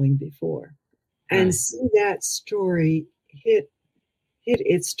storytelling before, and see that story hit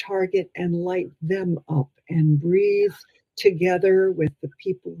its target and light them up and breathe together with the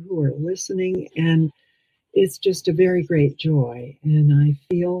people who are listening. And it's just a very great joy. And I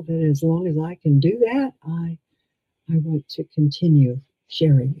feel that as long as I can do that, I want to continue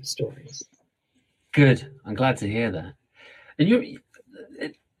sharing the stories. Good. I'm glad to hear that. And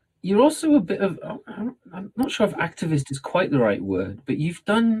you're also a bit of, I'm not sure if activist is quite the right word, but you've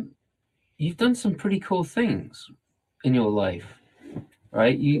done some pretty cool things in your life,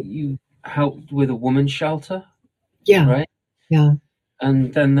 right? You helped with a women's shelter. Yeah. Right? Yeah.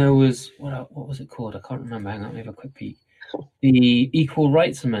 And then there was, what was it called? I can't remember. Hang on, let me have a quick peek. The Equal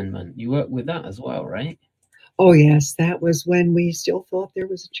Rights Amendment. You worked with that as well, right? Oh, yes. That was when we still thought there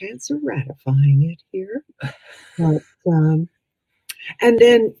was a chance of ratifying it here. But, and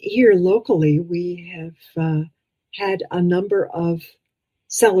then here locally, we have had a number of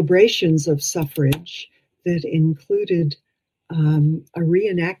celebrations of suffrage that included a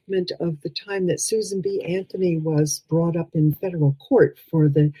reenactment of the time that Susan B. Anthony was brought up in federal court for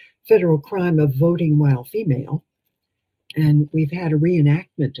the federal crime of voting while female. And we've had a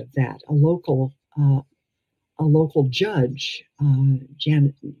reenactment of that. A local judge,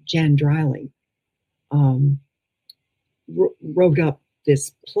 Jan Dreiling, wrote up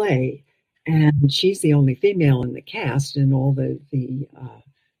this play, and she's the only female in the cast, and all the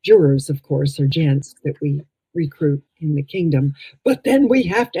jurors, of course, are gents that we recruit in the kingdom. But then we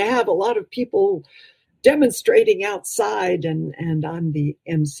have to have a lot of people demonstrating outside, and I'm the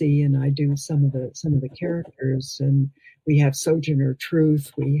MC, and I do some of the characters. And we have Sojourner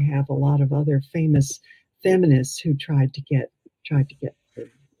Truth. We have a lot of other famous feminists who tried to get the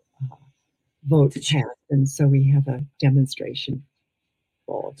vote passed, and so we have a demonstration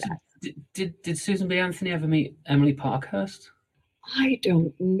for all of that. Did Susan B. Anthony ever meet Emily Parkhurst? I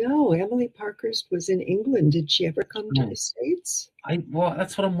don't know. Emily Parkhurst was in England. Did she ever come to the States? Well,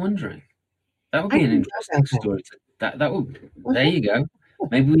 that's what I'm wondering. That would be an interesting story. That would. There you go.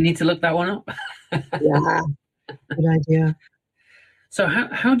 Maybe we need to look that one up. Yeah, good idea. So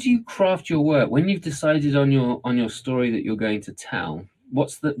how do you craft your work when you've decided on your story that you're going to tell?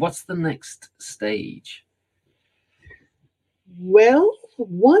 What's the next stage? Well,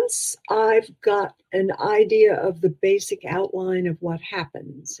 once I've got an idea of the basic outline of what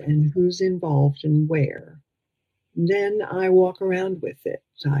happens and who's involved and where, then I walk around with it.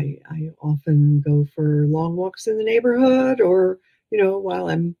 I often go for long walks in the neighborhood, or, while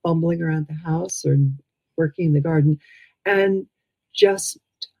I'm bumbling around the house or working in the garden, and just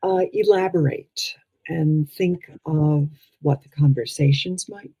elaborate and think of what the conversations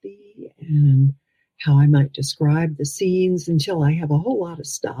might be and how I might describe the scenes until I have a whole lot of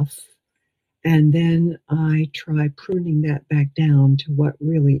stuff. And then I try pruning that back down to what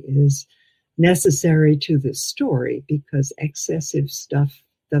really is necessary to the story, because excessive stuff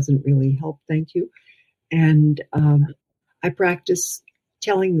doesn't really help, thank you. And I practice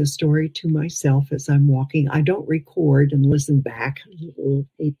telling the story to myself as I'm walking. I don't record and listen back. I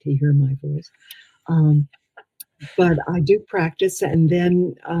hate to hear my voice. But I do practice, and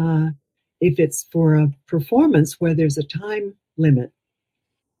then if it's for a performance where there's a time limit,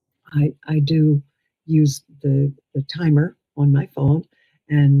 I do use the timer on my phone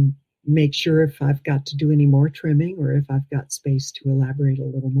and make sure if I've got to do any more trimming or if I've got space to elaborate a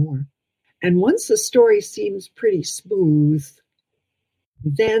little more. And once the story seems pretty smooth,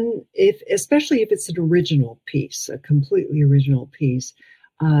 then especially if it's an original piece, a completely original piece,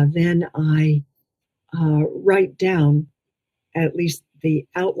 then I write down at least the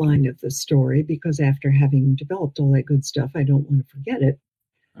outline of the story, because after having developed all that good stuff, I don't want to forget it.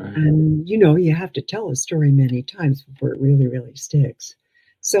 Right. And, you have to tell a story many times before it really, really sticks.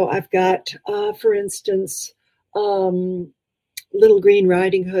 So I've got, for instance, Little Green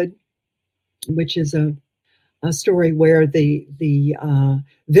Riding Hood, which is a story where the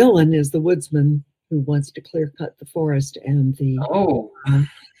villain is the woodsman who wants to clear cut the forest, and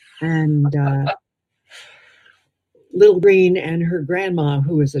Little Green and her grandma,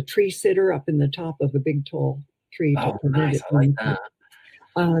 who is a tree sitter up in the top of a big tall tree. Nice. I like that.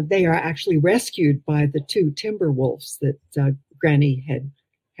 They are actually rescued by the two timber wolves that Granny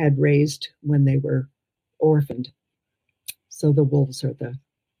had raised when they were orphaned. So the wolves are the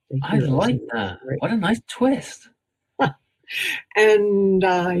I heroes. like that. What a nice twist. And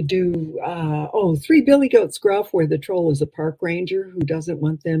I do, Three Billy Goats Gruff, where the troll is a park ranger who doesn't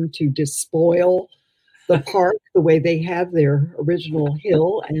want them to despoil the park the way they have their original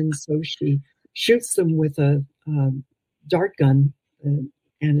hill. And so she shoots them with a dart gun, an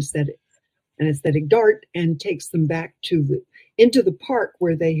anesthetic dart, and takes them back into the park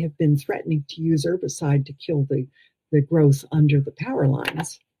where they have been threatening to use herbicide to kill the growth under the power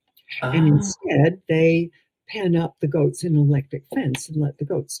lines. And instead, they pen up the goats in an electric fence and let the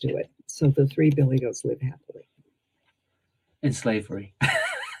goats do it. So the three billy goats live happily. In slavery.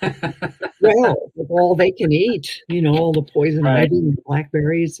 Well, with all they can eat, all the poison ivy and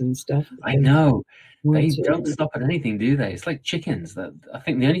blackberries and stuff. I know. They don't stop at anything, do they? It's like chickens. I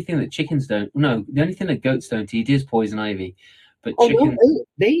think the only thing that the only thing that goats don't eat is poison ivy. But chickens, no,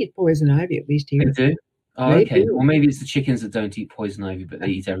 they eat poison ivy, at least here. They do? Oh, They okay. do. Well, maybe it's the chickens that don't eat poison ivy, but they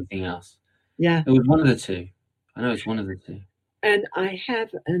eat everything else. Yeah. It was one of the two. I know it's one of the two. And I have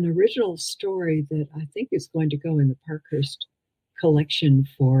an original story that I think is going to go in the Parkhurst collection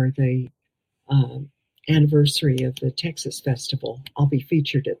for the anniversary of the Texas Festival. I'll be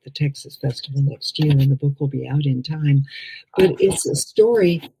featured at the Texas Festival next year, and the book will be out in time. But it's a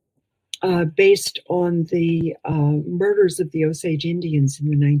story based on the murders of the Osage Indians in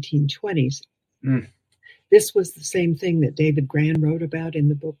the 1920s. Mm. This was the same thing that David Grann wrote about in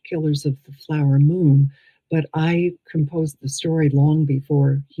the book Killers of the Flower Moon, but I composed the story long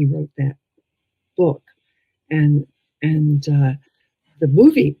before he wrote that book. And the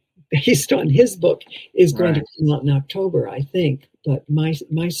movie based on his book is going to come out in October, I think. But my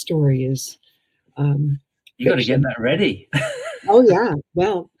story is you got to get that ready. Oh yeah,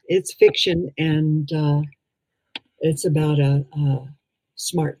 well, it's fiction, and it's about a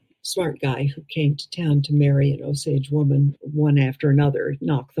smart guy who came to town to marry an Osage woman, one after another,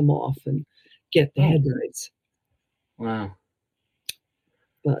 knock them off, and get the headlights. Wow.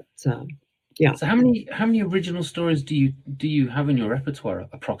 But yeah. So how many original stories do you have in your repertoire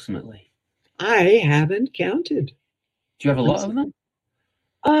approximately? I haven't counted. Do you have a lot of them?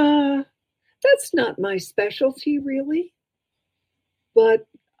 That's not my specialty, really. But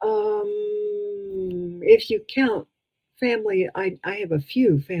if you count family, I have a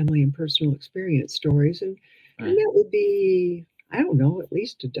few family and personal experience stories, and that would be, I don't know, at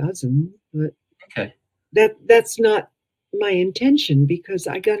least a dozen. But okay, that's not my intention, because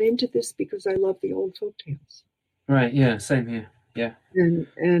I got into this because I love the old folktales. Right. Yeah. Same here. Yeah.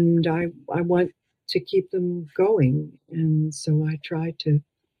 And I want to keep them going, and so I try to.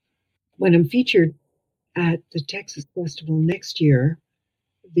 When I'm featured at the Texas Festival next year,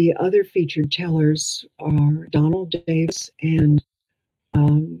 the other featured tellers are Donald Davis and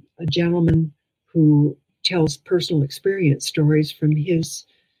a gentleman who tells personal experience stories from his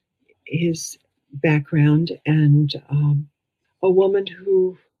background, and a woman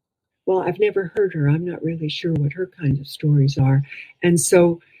who, well, I've never heard her. I'm not really sure what her kind of stories are. And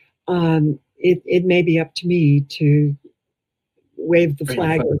so it may be up to me to wave the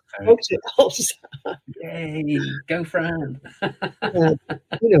flag of folktales. Yay, go Fran. But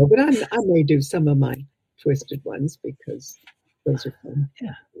I may do some of my twisted ones because those are fun.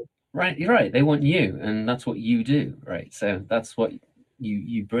 Yeah. Right, you're right. They want you, and that's what you do, right? So that's what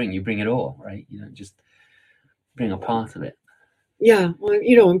you bring. You bring it all, right? You don't just bring a part of it. Yeah, well,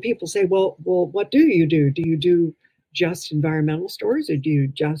 and people say, well, what do you do? Do you do just environmental stories, or do you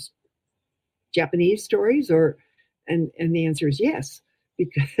just Japanese stories, or and the answer is yes,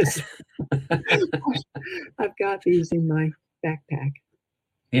 because I've got these in my backpack.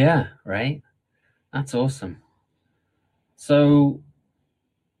 Yeah, right. That's awesome. So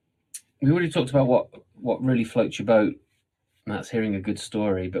we already talked about what really floats your boat, and that's hearing a good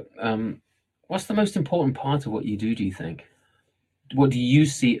story. But what's the most important part of what you do you think? What do you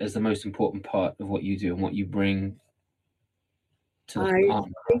see as the most important part of what you do and what you bring to the art?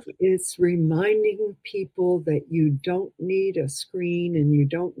 I think it's reminding people that you don't need a screen, and you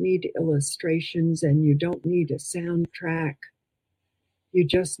don't need illustrations, and you don't need a soundtrack. You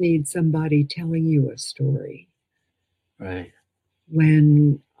just need somebody telling you a story. Right.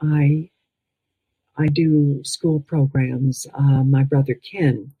 When I do school programs, my brother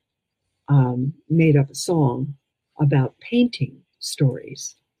Ken made up a song about painting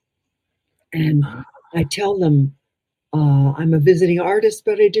stories. And I tell them, I'm a visiting artist,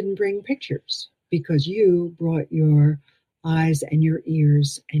 but I didn't bring pictures, because you brought your eyes and your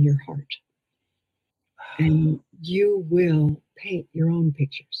ears and your heart. And you will paint your own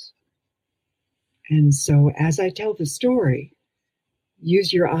pictures. And so as I tell the story,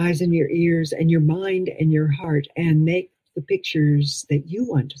 use your eyes and your ears and your mind and your heart, and make the pictures that you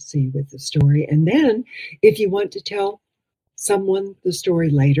want to see with the story. And then if you want to tell someone the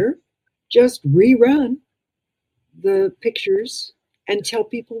story later, just rerun the pictures and tell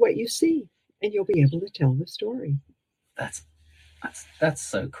people what you see, and you'll be able to tell the story. That's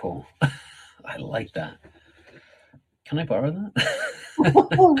so cool. I like that. Can I borrow that?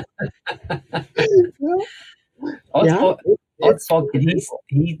 Well, Oddfog,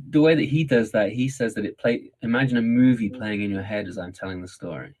 he the way that he does that, he says that imagine a movie playing in your head as I'm telling the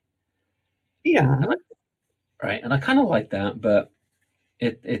story. Yeah. Right. And I kind of like that, but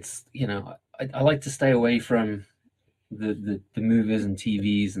it's I like to stay away from the movies and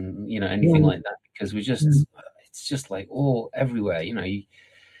TVs and anything like that, because it's just like all everywhere. It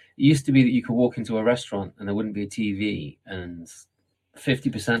used to be that you could walk into a restaurant and there wouldn't be a TV, and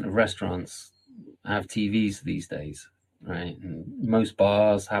 50% of restaurants have TVs these days, right? And most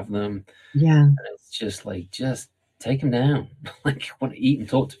bars have them. Yeah. And it's just like, just take them down. Like, you want to eat and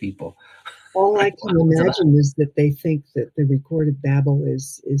talk to people. All I can imagine is that they think that the recorded babble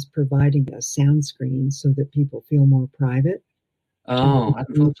is providing a sound screen so that people feel more private. Oh, I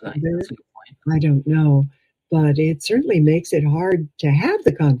hadn't thought of that. That's a good point. I don't know, but it certainly makes it hard to have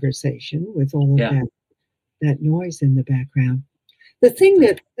the conversation with all of that noise in the background. The thing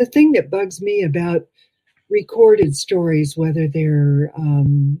that bugs me about recorded stories, whether they're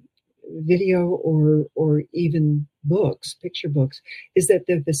video or even books, picture books, is that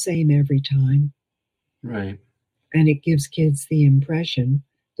they're the same every time. Right. And it gives kids the impression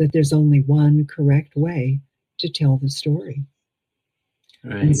that there's only one correct way to tell the story.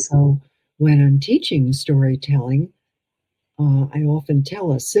 Right. And so when I'm teaching storytelling, I often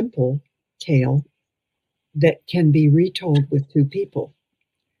tell a simple tale that can be retold with two people.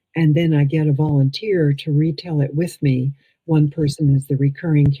 And then I get a volunteer to retell it with me. One person is the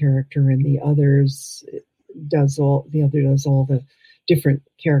recurring character, and the other does all the different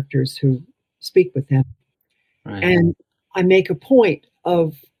characters who speak with them. Right. And I make a point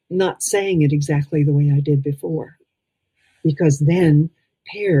of not saying it exactly the way I did before, because then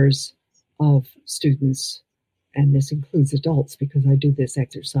pairs of students, and this includes adults because I do this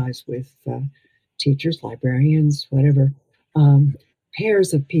exercise with teachers, librarians, whatever,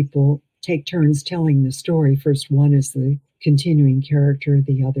 pairs of people take turns telling the story. First one is the continuing character,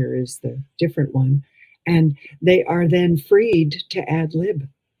 the other is the different one. And they are then freed to ad lib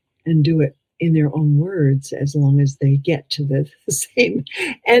and do it in their own words as long as they get to the same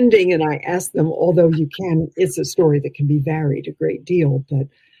ending. And I ask them, although it's a story that can be varied a great deal, but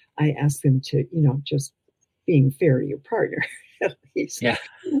I ask them to, just being fair to your partner, at least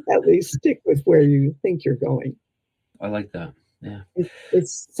stick with where you think you're going. I like that. Yeah.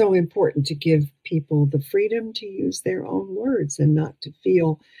 It's so important to give people the freedom to use their own words and not to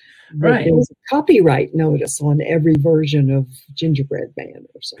feel that there's a copyright notice on every version of Gingerbread Man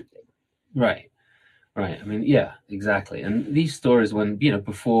or something. Right. I mean, yeah, exactly. And these stories, when,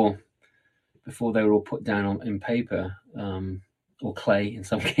 before they were all put down in paper, or clay in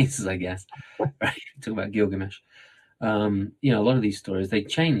some cases, I guess, right? Talk about Gilgamesh. A lot of these stories, they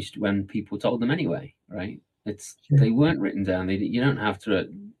changed when people told them anyway, right? They weren't written down. You don't have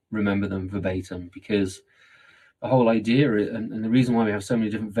to remember them verbatim, because the whole idea and the reason why we have so many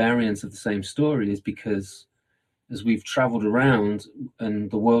different variants of the same story is because as we've traveled around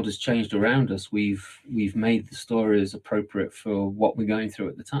and the world has changed around us, we've made the stories appropriate for what we're going through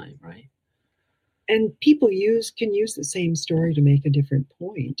at the time, right? And people can use the same story to make a different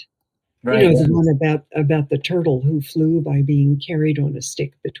point. Right. The one about the turtle who flew by being carried on a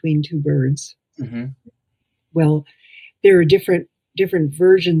stick between two birds. Mm-hmm. Well, there are different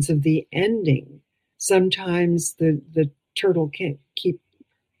versions of the ending. Sometimes the turtle can't keep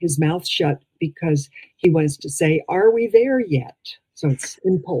his mouth shut because he wants to say, "Are we there yet?" So it's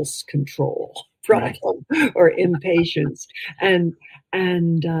impulse control problem or impatience. And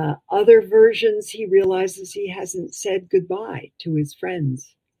other versions, he realizes he hasn't said goodbye to his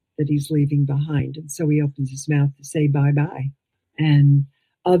friends that he's leaving behind. And so he opens his mouth to say bye-bye. And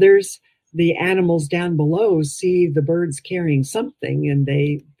others, the animals down below see the birds carrying something, and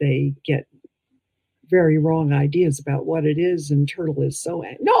they get very wrong ideas about what it is. And Turtle is so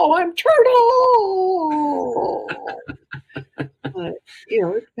angry. "No, I'm Turtle!"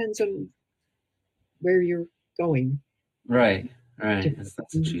 It depends on where you're going. Right. That's a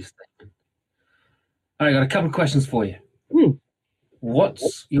true statement. All right, I got a couple of questions for you.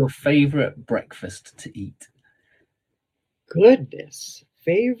 What's your favorite breakfast to eat? Goodness.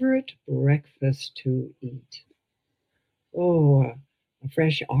 Favorite breakfast to eat? Oh, a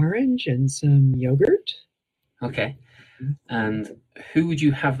fresh orange and some yogurt. Okay. And who would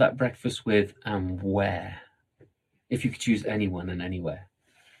you have that breakfast with and where? If you could choose anyone and anywhere.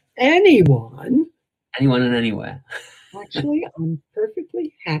 Anyone? Anyone and anywhere. Actually, I'm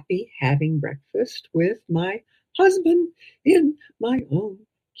perfectly happy having breakfast with my husband in my own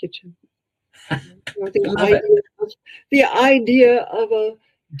kitchen. You know, Love it. the idea of a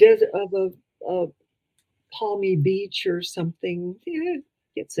desert, of a palmy beach or something. Yeah,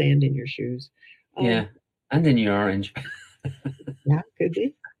 get sand in your shoes. Yeah, and in your orange. Yeah, could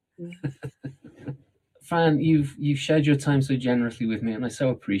be. Yeah. Fran, you've shared your time so generously with me, and I so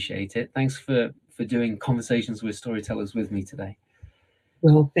appreciate it. Thanks for doing conversations with storytellers with me today.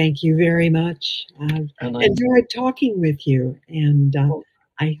 Well, thank you very much. I've And enjoyed talking with you, and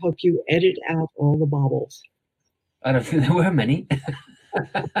I hope you edit out all the bobbles. I don't think there were many.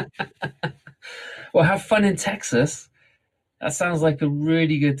 Well, have fun in Texas. That sounds like a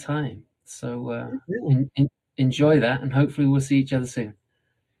really good time. So enjoy that, and hopefully we'll see each other soon.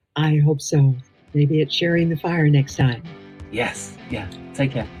 I hope so. Maybe it's sharing the fire next time. Yes. Yeah.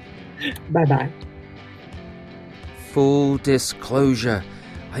 Take care. Bye-bye. Full disclosure,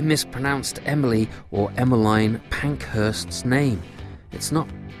 I mispronounced Emily or Emmeline Pankhurst's name. It's not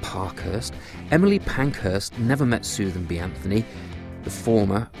Parkhurst. Emily Pankhurst never met Susan B. Anthony, the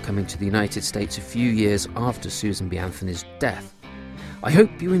former coming to the United States a few years after Susan B. Anthony's death. I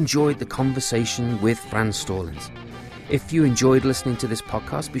hope you enjoyed the conversation with Fran Stallings. If you enjoyed listening to this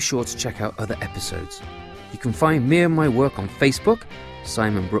podcast, be sure to check out other episodes. You can find me and my work on Facebook,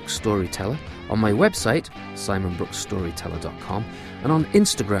 Simon Brooks Storyteller, on my website, simonbrooksstoryteller.com, and on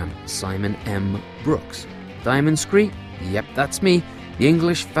Instagram, Simon M. Brooks. Diamond Scree? Yep, that's me, the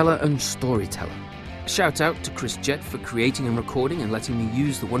English fella and storyteller. Shout out to Chris Jett for creating and recording and letting me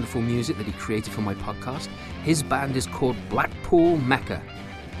use the wonderful music that he created for my podcast. His band is called Blackpool Mecca.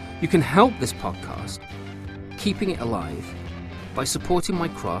 You can help this podcast, keeping it alive, by supporting my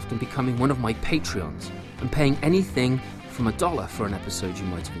craft and becoming one of my Patreons and paying anything from $1 for an episode you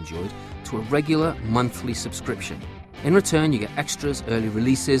might have enjoyed to a regular monthly subscription. In return, you get extras, early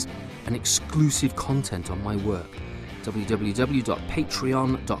releases, and exclusive content on my work.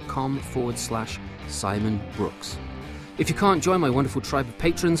 www.patreon.com/Simon Brooks. If you can't join my wonderful tribe of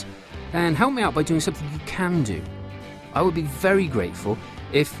patrons, then help me out by doing something you can do. I would be very grateful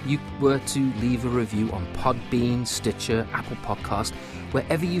if you were to leave a review on Podbean, Stitcher, Apple Podcast,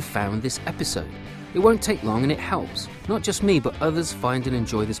 wherever you found this episode. It won't take long and it helps, not just me, but others find and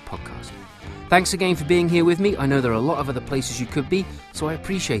enjoy this podcast. Thanks again for being here with me. I know there are a lot of other places you could be, so I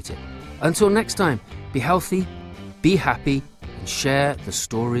appreciate it. Until next time, be healthy, be happy, and share the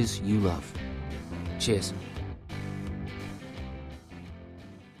stories you love. Cheers.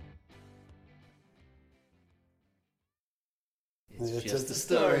 It's just a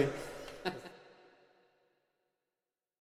story.